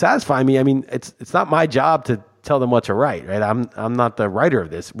what would satisfy me, it's not my job to tell them what to write, right? I'm not the writer of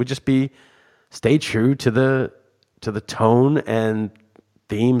this. It would just be stay true to the tone and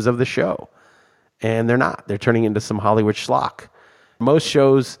themes of the show. And they're not. They're turning into some Hollywood schlock. Most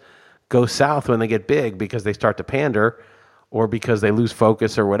shows go south when they get big because they start to pander, or because they lose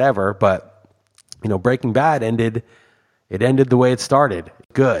focus or whatever. But, Breaking Bad ended the way it started.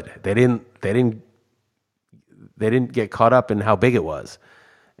 Good. They didn't get caught up in how big it was.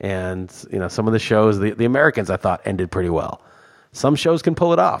 And, some of the shows, the Americans, I thought, ended pretty well. Some shows can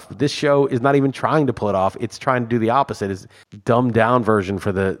pull it off. This show is not even trying to pull it off. It's trying to do the opposite. It's a dumbed down version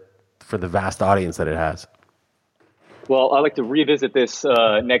for the vast audience that it has. Well, I'd like to revisit this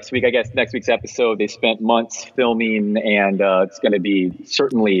next week. I guess next week's episode, they spent months filming, and it's going to be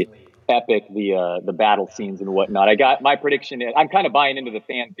certainly epic, the battle scenes and whatnot. I got my prediction. I'm kind of buying into the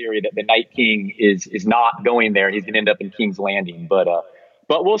fan theory that the Night King is not going there. He's going to end up in King's Landing, but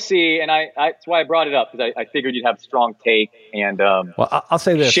we'll see. And that's why I brought it up, because I figured you'd have a strong take. And well, I'll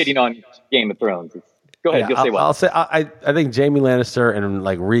say this: shitting on Game of Thrones. Go ahead. You'll say what? I'll say I think Jaime Lannister and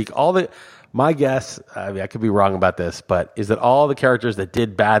Reek, my guess, I could be wrong about this, but is that all the characters that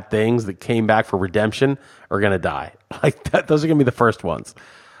did bad things that came back for redemption are going to die. Those are going to be the first ones.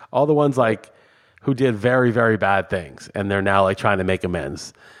 All the ones who did very, very bad things, and they're now trying to make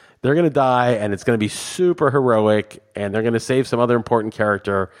amends. They're going to die, and it's going to be super heroic, and they're going to save some other important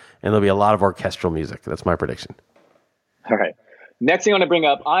character, and there'll be a lot of orchestral music. That's my prediction. All right. Next thing I want to bring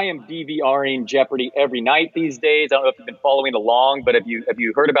up, I am DVRing Jeopardy every night these days. I don't know if you've been following along, but have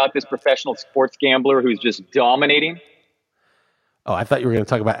you heard about this professional sports gambler who's just dominating? Oh, I thought you were going to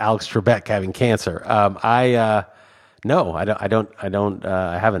talk about Alex Trebek having cancer. No, I don't.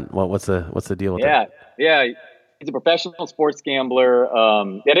 I haven't. What's the deal with that? Yeah. He's a professional sports gambler.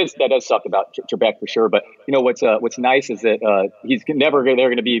 That does suck about Trebek for sure. But you know what's nice is that he's never there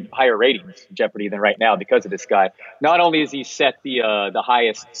going to be higher ratings in Jeopardy than right now because of this guy. Not only has he set the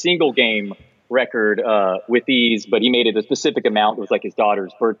highest single game record with ease, but he made it a specific amount. It was like his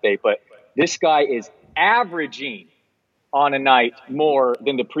daughter's birthday. But this guy is averaging on a night more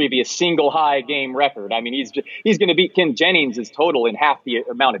than the previous single high game record. I mean, he's going to beat Ken Jennings' total in half the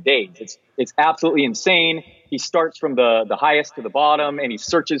amount of days. It's absolutely insane. He starts from the highest to the bottom, and he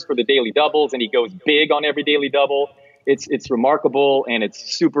searches for the daily doubles, and he goes big on every daily double. It's remarkable, and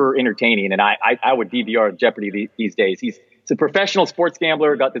it's super entertaining. And I would DVR Jeopardy these days. He's a professional sports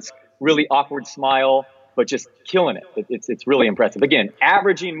gambler, got this really awkward smile, but just killing it. It's really impressive. Again,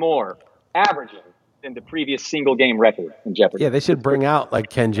 averaging than the previous single game record in Jeopardy. Yeah, they should bring out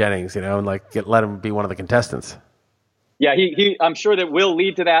like Ken Jennings, and like let him be one of the contestants. Yeah, he I'm sure that will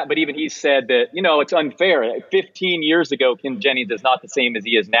lead to that, but even he said that, it's unfair. 15 years ago, Ken Jennings is not the same as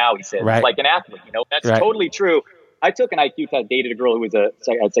he is now, he said. Right. Like an athlete, that's right. Totally true. I took an IQ test, dated a girl who was a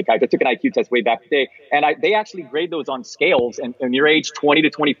psychiatrist. I took an IQ test way back in the day, and they actually grade those on scales, and your age 20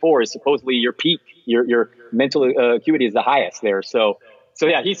 to 24 is supposedly your peak. Your mental acuity is the highest there. So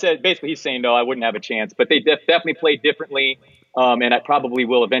yeah, he's saying, no, I wouldn't have a chance, but they definitely play differently. And I probably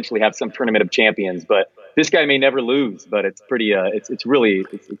will eventually have some tournament of champions, but this guy may never lose, but it's pretty,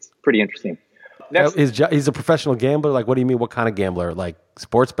 it's pretty interesting. Next, he's a professional gambler. Like, what do you mean? What kind of gambler? Like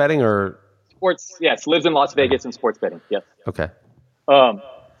sports betting or sports? Yes. Lives in Las Vegas and sports betting. Yes. Okay.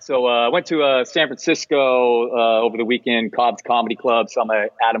 So I went to San Francisco over the weekend, Cobb's Comedy Club. Saw my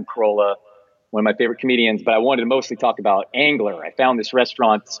Adam Carolla, one of my favorite comedians, but I wanted to mostly talk about Angler. I found this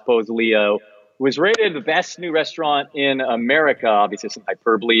restaurant supposedly was rated the best new restaurant in America. Obviously, some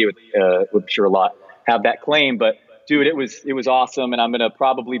hyperbole. I'm sure a lot have that claim, but dude, it was awesome. And I'm gonna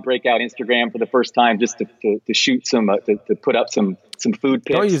probably break out Instagram for the first time just to shoot some to put up some food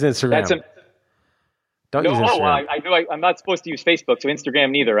pics. Don't use Instagram. Don't use Instagram. I know I'm not supposed to use Facebook, so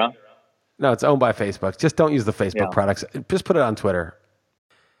Instagram neither, huh? No, it's owned by Facebook. Just don't use the Facebook products. Just put it on Twitter.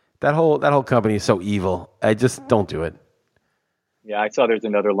 That whole company is so evil. I just don't do it. Yeah, I saw there's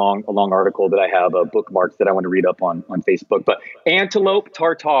another long article that I have bookmarked that I want to read up on Facebook. But Antelope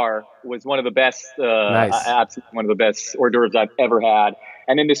Tartare was one of the best, nice. Absolutely one of the best hors d'oeuvres I've ever had.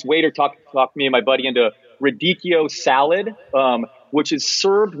 And then this waiter talked me and my buddy into radicchio salad, which is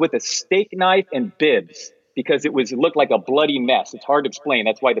served with a steak knife and bibs because it looked like a bloody mess. It's hard to explain.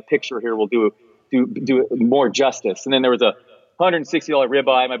 That's why the picture here will do it more justice. And then there was a $160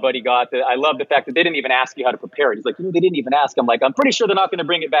 ribeye my buddy got. I love the fact that they didn't even ask you how to prepare it. He's like, they didn't even ask. I'm like, I'm pretty sure they're not going to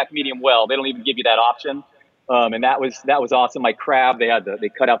bring it back medium well. They don't even give you that option. And that was awesome. My crab, they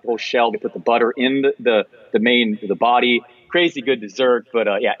cut out the whole shell. They put the butter in the body. Crazy good dessert. But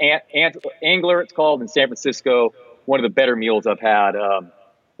Angler, it's called, in San Francisco. One of the better meals I've had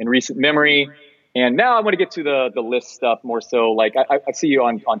in recent memory. And now I want to get to the Liss stuff more so. Like I see you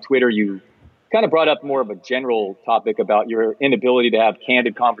on Twitter. You kind of brought up more of a general topic about your inability to have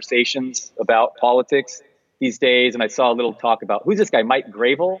candid conversations about politics these days. And I saw a little talk about who's this guy, Mike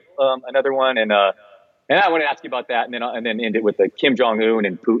Gravel, another one. And I want to ask you about that and then end it with the Kim Jong-un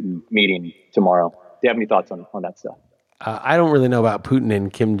and Putin meeting tomorrow. Do you have any thoughts on that stuff? I don't really know about Putin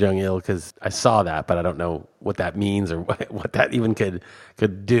and Kim Jong-il because I saw that, but I don't know what that means or what that even could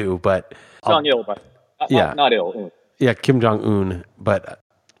do. But Jong-il, but not ill. Yeah, Kim Jong-un, but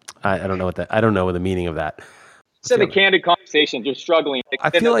I don't know I don't know the meaning of that. So the candid conversations, you're struggling. I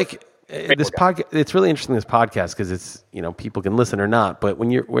feel like this podcast, it's really interesting, this podcast, because it's, people can listen or not, but when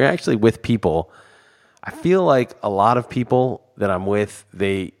we're actually with people, I feel like a lot of people that I'm with,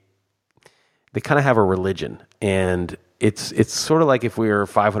 they kind of have a religion, and it's sort of like if we were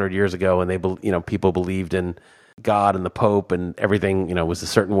 500 years ago and people believed in God and the Pope and everything, was a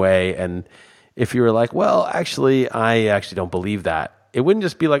certain way. And if you were like, well, actually, I actually don't believe that, it wouldn't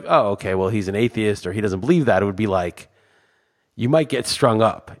just be like, oh, okay, well, he's an atheist or he doesn't believe that. It would be like, you might get strung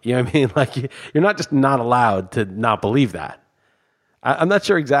up. You know what I mean? Like, you're not just not allowed to not believe that. I'm not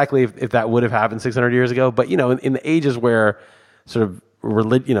sure exactly if that would have happened 600 years ago, but, in the ages where sort of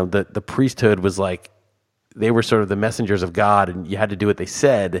religion, the priesthood was like, they were sort of the messengers of God and you had to do what they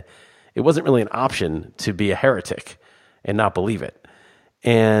said. It wasn't really an option to be a heretic and not believe it.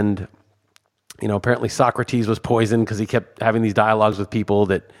 And, apparently Socrates was poisoned because he kept having these dialogues with people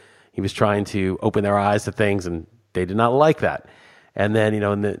that he was trying to open their eyes to things, and they did not like that. And then,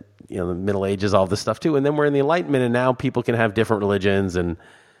 in the Middle Ages, all this stuff too. And then we're in the Enlightenment, and now people can have different religions, and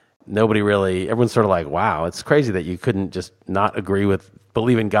everyone's sort of like, wow, it's crazy that you couldn't just not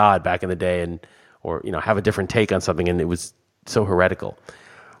believe in God back in the day, or have a different take on something, and it was so heretical.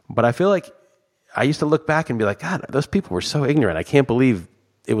 But I feel like I used to look back and be like, God, those people were so ignorant. I can't believe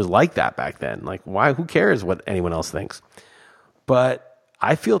it was like that back then. Like, why? Who cares what anyone else thinks? But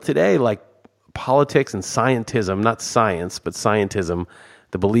I feel today like politics and scientism, not science, but scientism,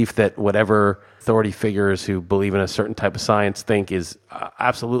 the belief that whatever authority figures who believe in a certain type of science think is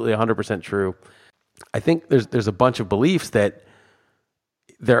absolutely 100% true. I think there's a bunch of beliefs that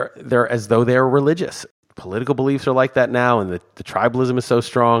they're as though they're religious. Political beliefs are like that now, and the tribalism is so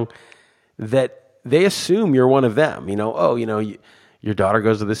strong that they assume you're one of them. Your daughter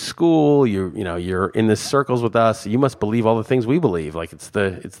goes to this school, you're in this circles with us, you must believe all the things we believe. Like it's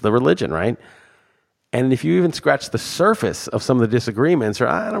the religion, right? And if you even scratch the surface of some of the disagreements, or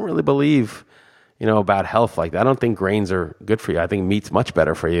I don't really believe, about health like that. I don't think grains are good for you. I think meat's much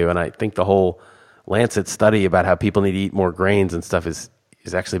better for you. And I think the whole Lancet study about how people need to eat more grains and stuff is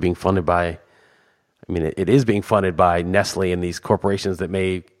actually being funded by, it is being funded by Nestle and these corporations that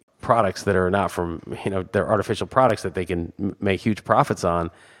make products that are not from, they're artificial products that they can make huge profits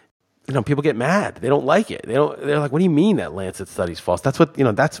on. People get mad. They don't like it. They're like, what do you mean that Lancet study's false? That's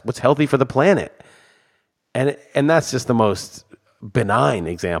what's healthy for the planet. And that's just the most benign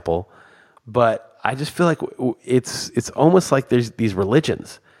example. But I just feel like it's almost like there's these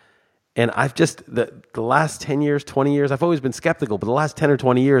religions. And I've just, the last 10 years, 20 years, I've always been skeptical, but the last 10 or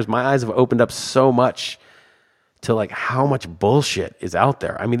 20 years, my eyes have opened up so much to like how much bullshit is out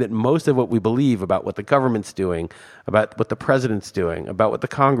there. That most of what we believe about what the government's doing, about what the president's doing, about what the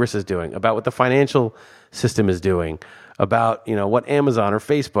Congress is doing, about what the financial system is doing, about, what Amazon or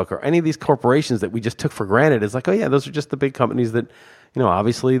Facebook or any of these corporations that we just took for granted is like, oh yeah, those are just the big companies that,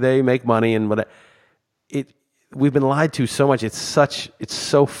 obviously they make money and what we've been lied to so much. It's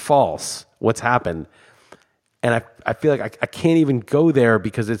so false what's happened. And I feel like I can't even go there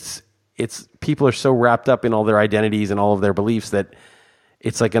because it's people are so wrapped up in all their identities and all of their beliefs that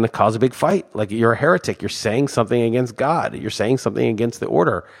it's like going to cause a big fight. Like you're a heretic. You're saying something against God. You're saying something against the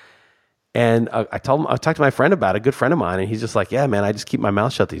order. And I talked to my friend about it, a good friend of mine, and he's just like, yeah, man, I just keep my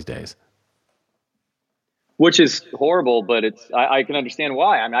mouth shut these days. Which is horrible, but I can understand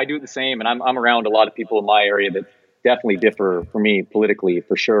why. I do the same, and I'm around a lot of people in my area that definitely differ from me politically,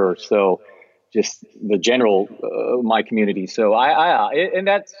 for sure. So just the general, my community. So and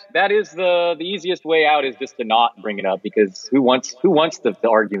that is the easiest way out, is just to not bring it up, because who wants the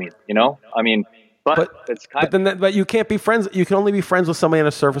argument, but you can't be friends. You can only be friends with somebody on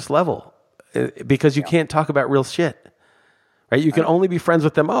a surface level because you can't talk about real shit. Right? You can only be friends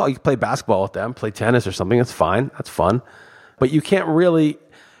with them. Oh, you can play basketball with them, play tennis or something. That's fine. That's fun. But you can't really,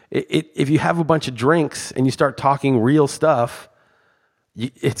 if you have a bunch of drinks and you start talking real stuff,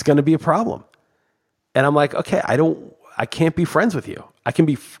 it's going to be a problem. And I'm like, okay, I can't be friends with you. I can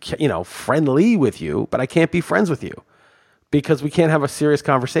be, friendly with you, but I can't be friends with you because we can't have a serious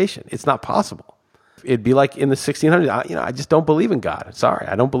conversation. It's not possible. It'd be like in the 1600s, I just don't believe in God. Sorry,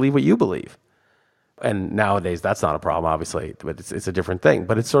 I don't believe what you believe. And nowadays, that's not a problem, obviously, but it's a different thing.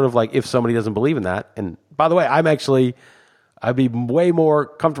 But it's sort of like if somebody doesn't believe in that, and by the way, I'd be way more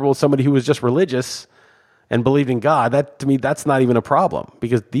comfortable with somebody who was just religious and believed in God. That, to me, that's not even a problem,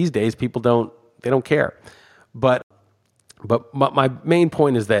 because these days people don't care. But my main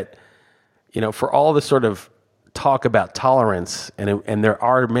point is that, for all the sort of talk about tolerance, and there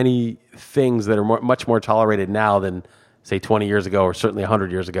are many things that are much more tolerated now than, say, 20 years ago or certainly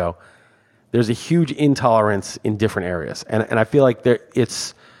 100 years ago. There's a huge intolerance in different areas. And I feel like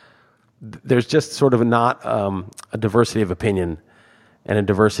there's just sort of not a diversity of opinion and a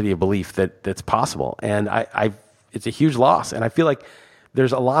diversity of belief that's possible. And it's a huge loss. And I feel like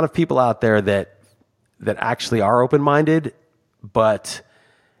there's a lot of people out there that actually are open-minded, but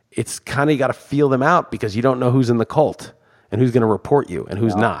it's kind of, you got to feel them out because you don't know who's in the cult and who's going to report you and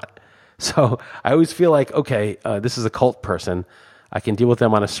who's not. So I always feel like, okay, this is a cult person. I can deal with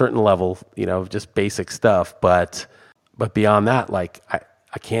them on a certain level, just basic stuff. But beyond that, like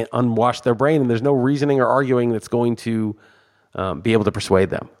I can't unwash their brain, and there's no reasoning or arguing that's going to be able to persuade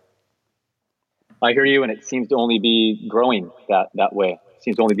them. I hear you, and it seems to only be growing that way. It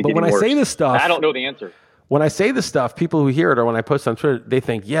seems to only be getting worse. But when I say this stuff, I don't know the answer. When I say this stuff, people who hear it or when I post on Twitter, they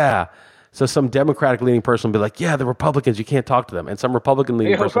think, yeah, So some Democratic leaning person will be like, yeah, the Republicans, you can't talk to them. And some Republican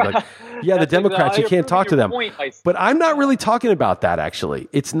leaning person will be like, yeah, the Democrats, you can't talk to them. But I'm not really talking about that, actually.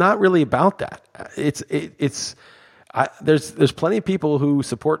 It's not really about that. There's plenty of people who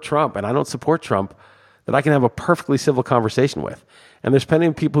support Trump, and I don't support Trump, that I can have a perfectly civil conversation with. And there's plenty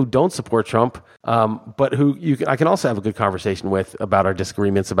of people who don't support Trump, but I can also have a good conversation with about our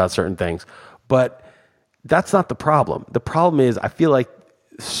disagreements about certain things. But that's not the problem. The problem is I feel like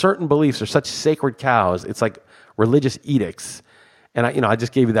certain beliefs are such sacred cows. It's like religious edicts. And I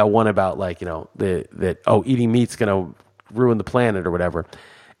just gave you that one about like, eating meat's going to ruin the planet or whatever.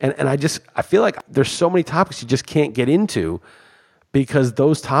 And I feel like there's so many topics you just can't get into because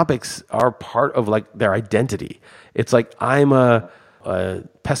those topics are part of like their identity. It's like I'm a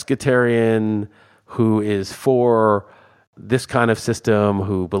pescatarian who is for this kind of system,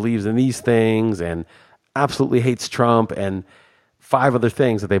 who believes in these things and absolutely hates Trump and 5 other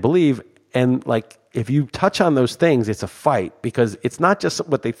things that they believe. And like, if you touch on those things, it's a fight because it's not just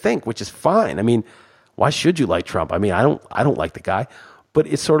what they think, which is fine. I mean, why should you like Trump? I mean, I don't like the guy, but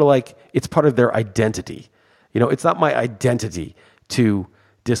it's sort of like, it's part of their identity. It's not my identity to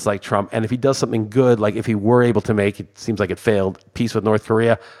dislike Trump. And if he does something good, like if he were able to make, it seems like it failed, peace with North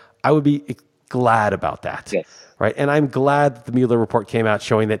Korea, I would be glad about that. Yes. Right. And I'm glad that the Mueller report came out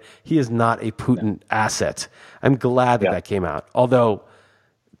showing that he is not a Putin asset. I'm glad that came out. Although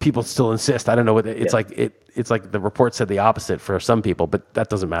people still insist. I don't know what it's like. It's like the report said the opposite for some people, but that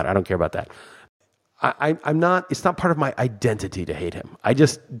doesn't matter. I don't care about that. I'm not. It's not part of my identity to hate him. I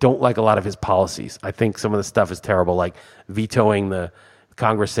just don't like a lot of his policies. I think some of the stuff is terrible, like vetoing the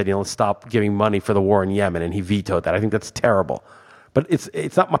Congress said, let's stop giving money for the war in Yemen, and he vetoed that. I think that's terrible. But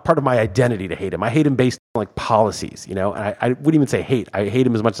it's not part of my identity to hate him. I hate him based on like policies, and I wouldn't even say hate. I hate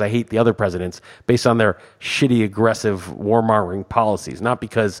him as much as I hate the other presidents based on their shitty, aggressive, warmongering policies, not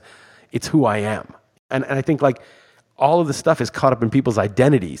because it's who I am. And I think like all of this stuff is caught up in people's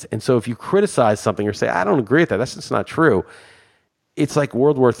identities. And so if you criticize something or say, I don't agree with that, that's just not true, it's like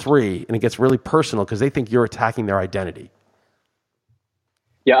World War III, and it gets really personal because they think you're attacking their identity.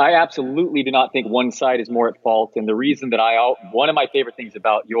 Yeah, I absolutely do not think one side is more at fault. And the reason that one of my favorite things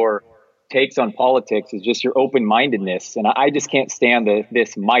about your takes on politics is just your open-mindedness. And I just can't stand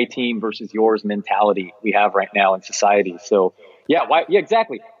this my team versus yours mentality we have right now in society. So yeah,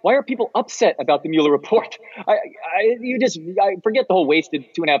 exactly. Why are people upset about the Mueller report? I forget the whole wasted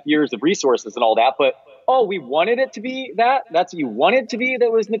 2.5 years of resources and all that, but we wanted it to be that? That's what you wanted to be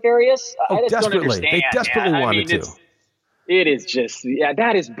that was nefarious? I just don't understand. They desperately wanted to. It is just,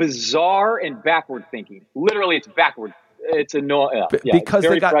 that is bizarre and backward thinking. Literally, it's backward. It's annoying. Because it's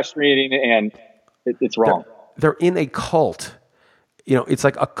very frustrating and it's wrong. They're in a cult. It's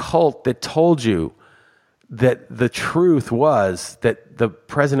like a cult that told you that the truth was that the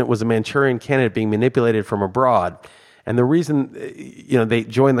president was a Manchurian candidate being manipulated from abroad. And the reason, they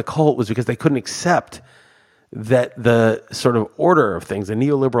joined the cult was because they couldn't accept that the sort of order of things, the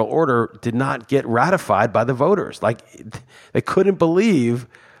neoliberal order, did not get ratified by the voters. Like, they couldn't believe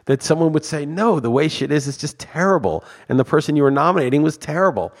that someone would say, no, the way shit is just terrible. And the person you were nominating was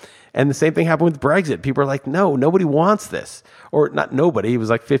terrible. And the same thing happened with Brexit. People are like, no, nobody wants this. Or not nobody, it was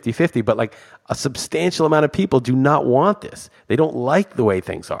like 50-50, but like a substantial amount of people do not want this. They don't like the way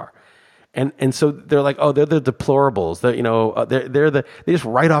things are. And so they're like, they're the deplorables. They just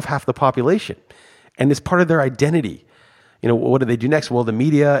write off half the population. And it's part of their identity. What do they do next? Well, the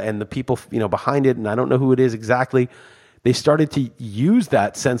media and the people, behind it, and I don't know who it is exactly, they started to use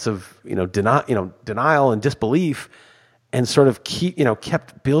that sense of, denial and disbelief and sort of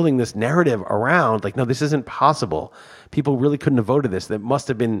kept building this narrative around like, no, this isn't possible. People really couldn't have voted this. That must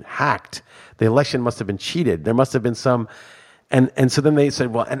have been hacked. The election must have been cheated. There must have been some, and so then they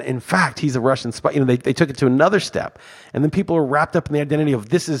said, well, and in fact, he's a Russian spy. They took it to another step. And then people are wrapped up in the identity of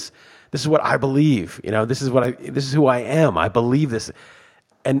this is what I believe. This is who I am. I believe this.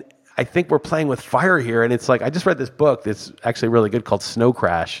 And I think we're playing with fire here. And it's like, I just read this book that's actually really good called Snow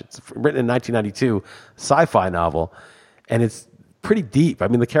Crash. It's written in 1992, sci-fi novel. And it's pretty deep. I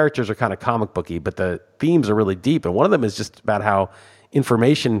mean, the characters are kind of comic booky, but the themes are really deep. And one of them is just about how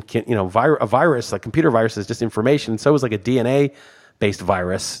information can, a virus, like computer virus is just information. So is like a DNA-based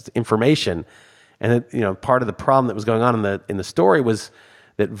virus, information. And part of the problem that was going on in the story was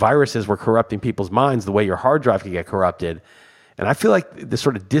that viruses were corrupting people's minds the way your hard drive could get corrupted. And I feel like this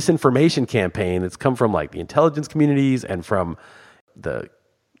sort of disinformation campaign that's come from like the intelligence communities and from the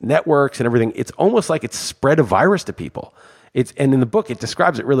networks and everything, it's almost like it's spread a virus to people. And in the book, it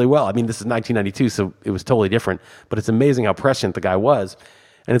describes it really well. I mean, this is 1992, so it was totally different, but it's amazing how prescient the guy was.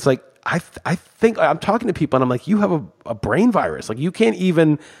 And it's like, I think I'm talking to people and I'm like, you have a brain virus. Like you can't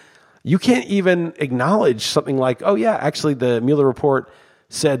even You can't even acknowledge something like, oh yeah, actually the Mueller report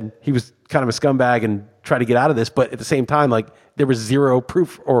said he was kind of a scumbag and tried to get out of this, but at the same time, like there was zero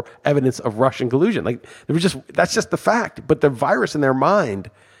proof or evidence of Russian collusion. Like that's just the fact. But the virus in their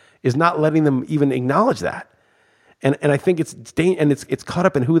mind is not letting them even acknowledge that. And I think it's caught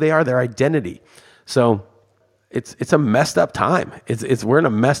up in who they are, their identity. So it's a messed up time. We're in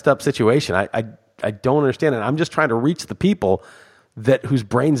a messed up situation. I don't understand it. I'm just trying to reach the people whose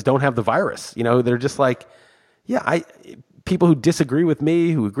brains don't have the virus. They're just like, people who disagree with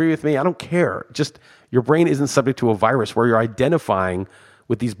me, who agree with me, I don't care. Just your brain isn't subject to a virus where you're identifying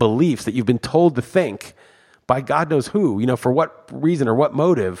with these beliefs that you've been told to think by God knows who, for what reason or what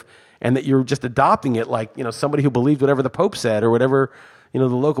motive, and that you're just adopting it like, somebody who believed whatever the Pope said or whatever, the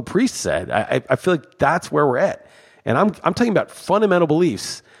local priest said. I feel like that's where we're at. And I'm talking about fundamental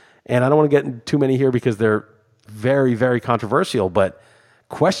beliefs, and I don't want to get into too many here because they're very, very controversial, but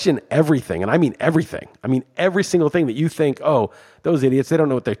question everything. And I mean everything. I mean every single thing that you think, oh, those idiots, they don't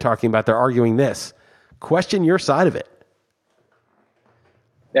know what they're talking about. They're arguing this. Question your side of it.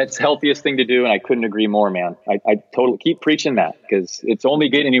 That's the healthiest thing to do, and I couldn't agree more, man. I totally keep preaching that because it's only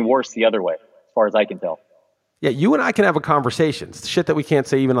getting any worse the other way, as far as I can tell. Yeah, you and I can have a conversation. It's shit that we can't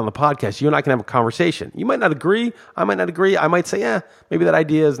say even on the podcast. You and I can have a conversation. You might not agree. I might not agree. I might say, maybe that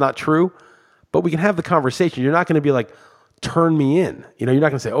idea is not true. But we can have the conversation. You're not going to be like, turn me in. You're not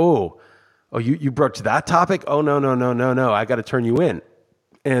going to say, oh, you broached that topic? Oh, no. I got to turn you in.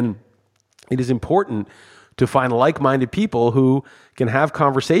 And it is important to find like-minded people who can have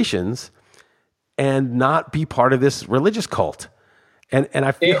conversations and not be part of this religious cult. And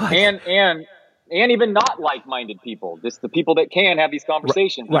I feel and even not like-minded people, just the people that can have these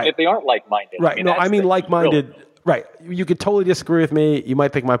conversations, right. If they aren't like-minded. Right. I mean like-minded. Right. You could totally disagree with me. You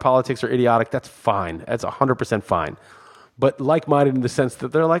might think my politics are idiotic. That's fine. That's 100% fine. But like-minded in the sense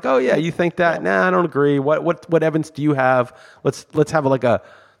that they're like, oh yeah, you think that? Nah, I don't agree. What evidence do you have? Let's have a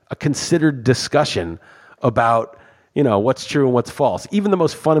considered discussion about, what's true and what's false, even the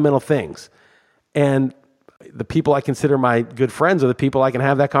most fundamental things. And the people I consider my good friends are the people I can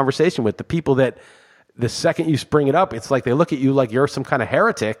have that conversation with. The people that the second you bring it up, it's like they look at you like you're some kind of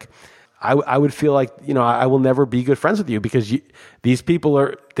heretic. I would feel like, I will never be good friends with you because these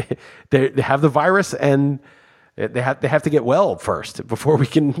people they have the virus and they have to get well first before we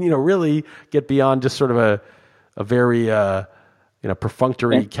can, really get beyond just sort of a very,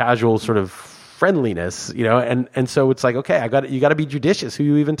 perfunctory, casual sort of friendliness, and so it's like, okay, you got to be judicious who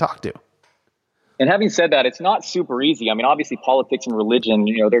you even talk to. And having said that, it's not super easy. I mean, obviously politics and religion,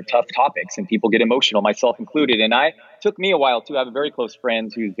 they're tough topics and people get emotional, myself included. And took me a while to have a very close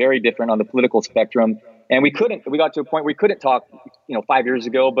friend who's very different on the political spectrum. And we got to a point where we couldn't talk, 5 years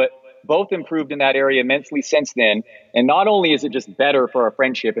ago, but both improved in that area immensely since then. And not only is it just better for our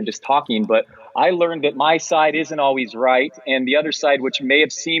friendship and just talking, but I learned that my side isn't always right. And the other side, which may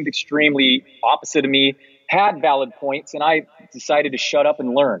have seemed extremely opposite of me, had valid points, and I decided to shut up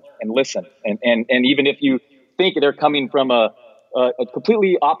and learn and listen. And even if you think they're coming from a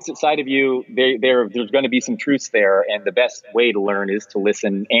completely opposite side of you, there's going to be some truths there. And the best way to learn is to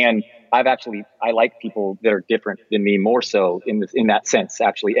listen. And I like people that are different than me more so in that sense,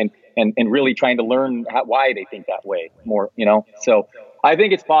 actually, and really trying to learn why they think that way more, So I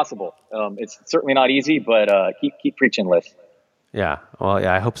think it's possible. It's certainly not easy, but keep preaching, Liss. Yeah. Well,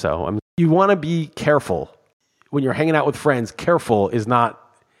 yeah, I hope so. You want to be careful. When you're hanging out with friends, careful that's not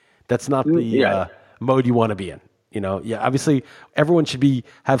the mode you want to be in. Obviously everyone should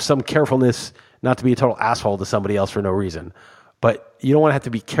have some carefulness not to be a total asshole to somebody else for no reason. But you don't want to have to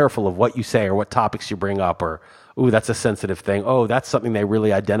be careful of what you say or what topics you bring up or, ooh, that's a sensitive thing. Oh, that's something they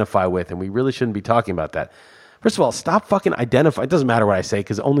really identify with and we really shouldn't be talking about that. First of all, stop fucking identifying. It doesn't matter what I say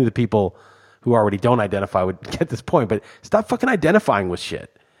because only the people who already don't identify would get this point, but stop fucking identifying with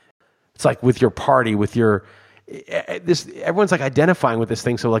shit. It's like with your party, everyone's like identifying with this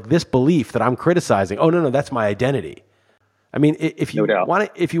thing. So like this belief that I'm criticizing, oh no, that's my identity. I mean, if you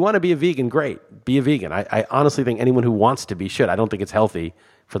want to be a vegan, great, be a vegan. I honestly think anyone who wants to be should. I don't think it's healthy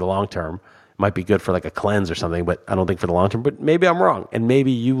for the long term. It might be good for like a cleanse or something, but I don't think for the long term. But maybe I'm wrong, and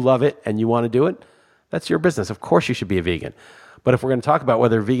maybe you love it and you want to do it. That's your business. Of course, you should be a vegan. But if we're going to talk about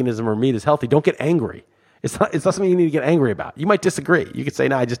whether veganism or meat is healthy, don't get angry. It's not something you need to get angry about. You might disagree. You could say,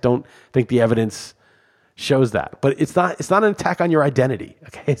 no, I just don't think the evidence shows that. But it's not an attack on your identity.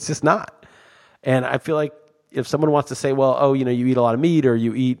 Okay, it's just not. And I feel like if someone wants to say, well, oh, you eat a lot of meat or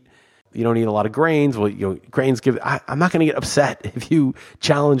you don't eat a lot of grains. Well, grains I'm not going to get upset if you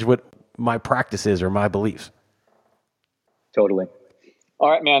challenge what my practice is or my beliefs. Totally.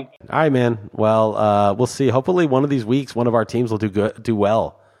 All right, man. Well, we'll see. Hopefully one of these weeks, one of our teams will do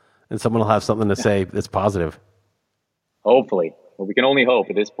well and someone will have something to say that's positive. Hopefully. Well, we can only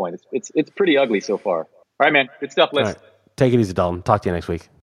hope at this point. It's pretty ugly so far. All right, man. Good stuff, Liss. All right. Take it easy, Dalton. Talk to you next week.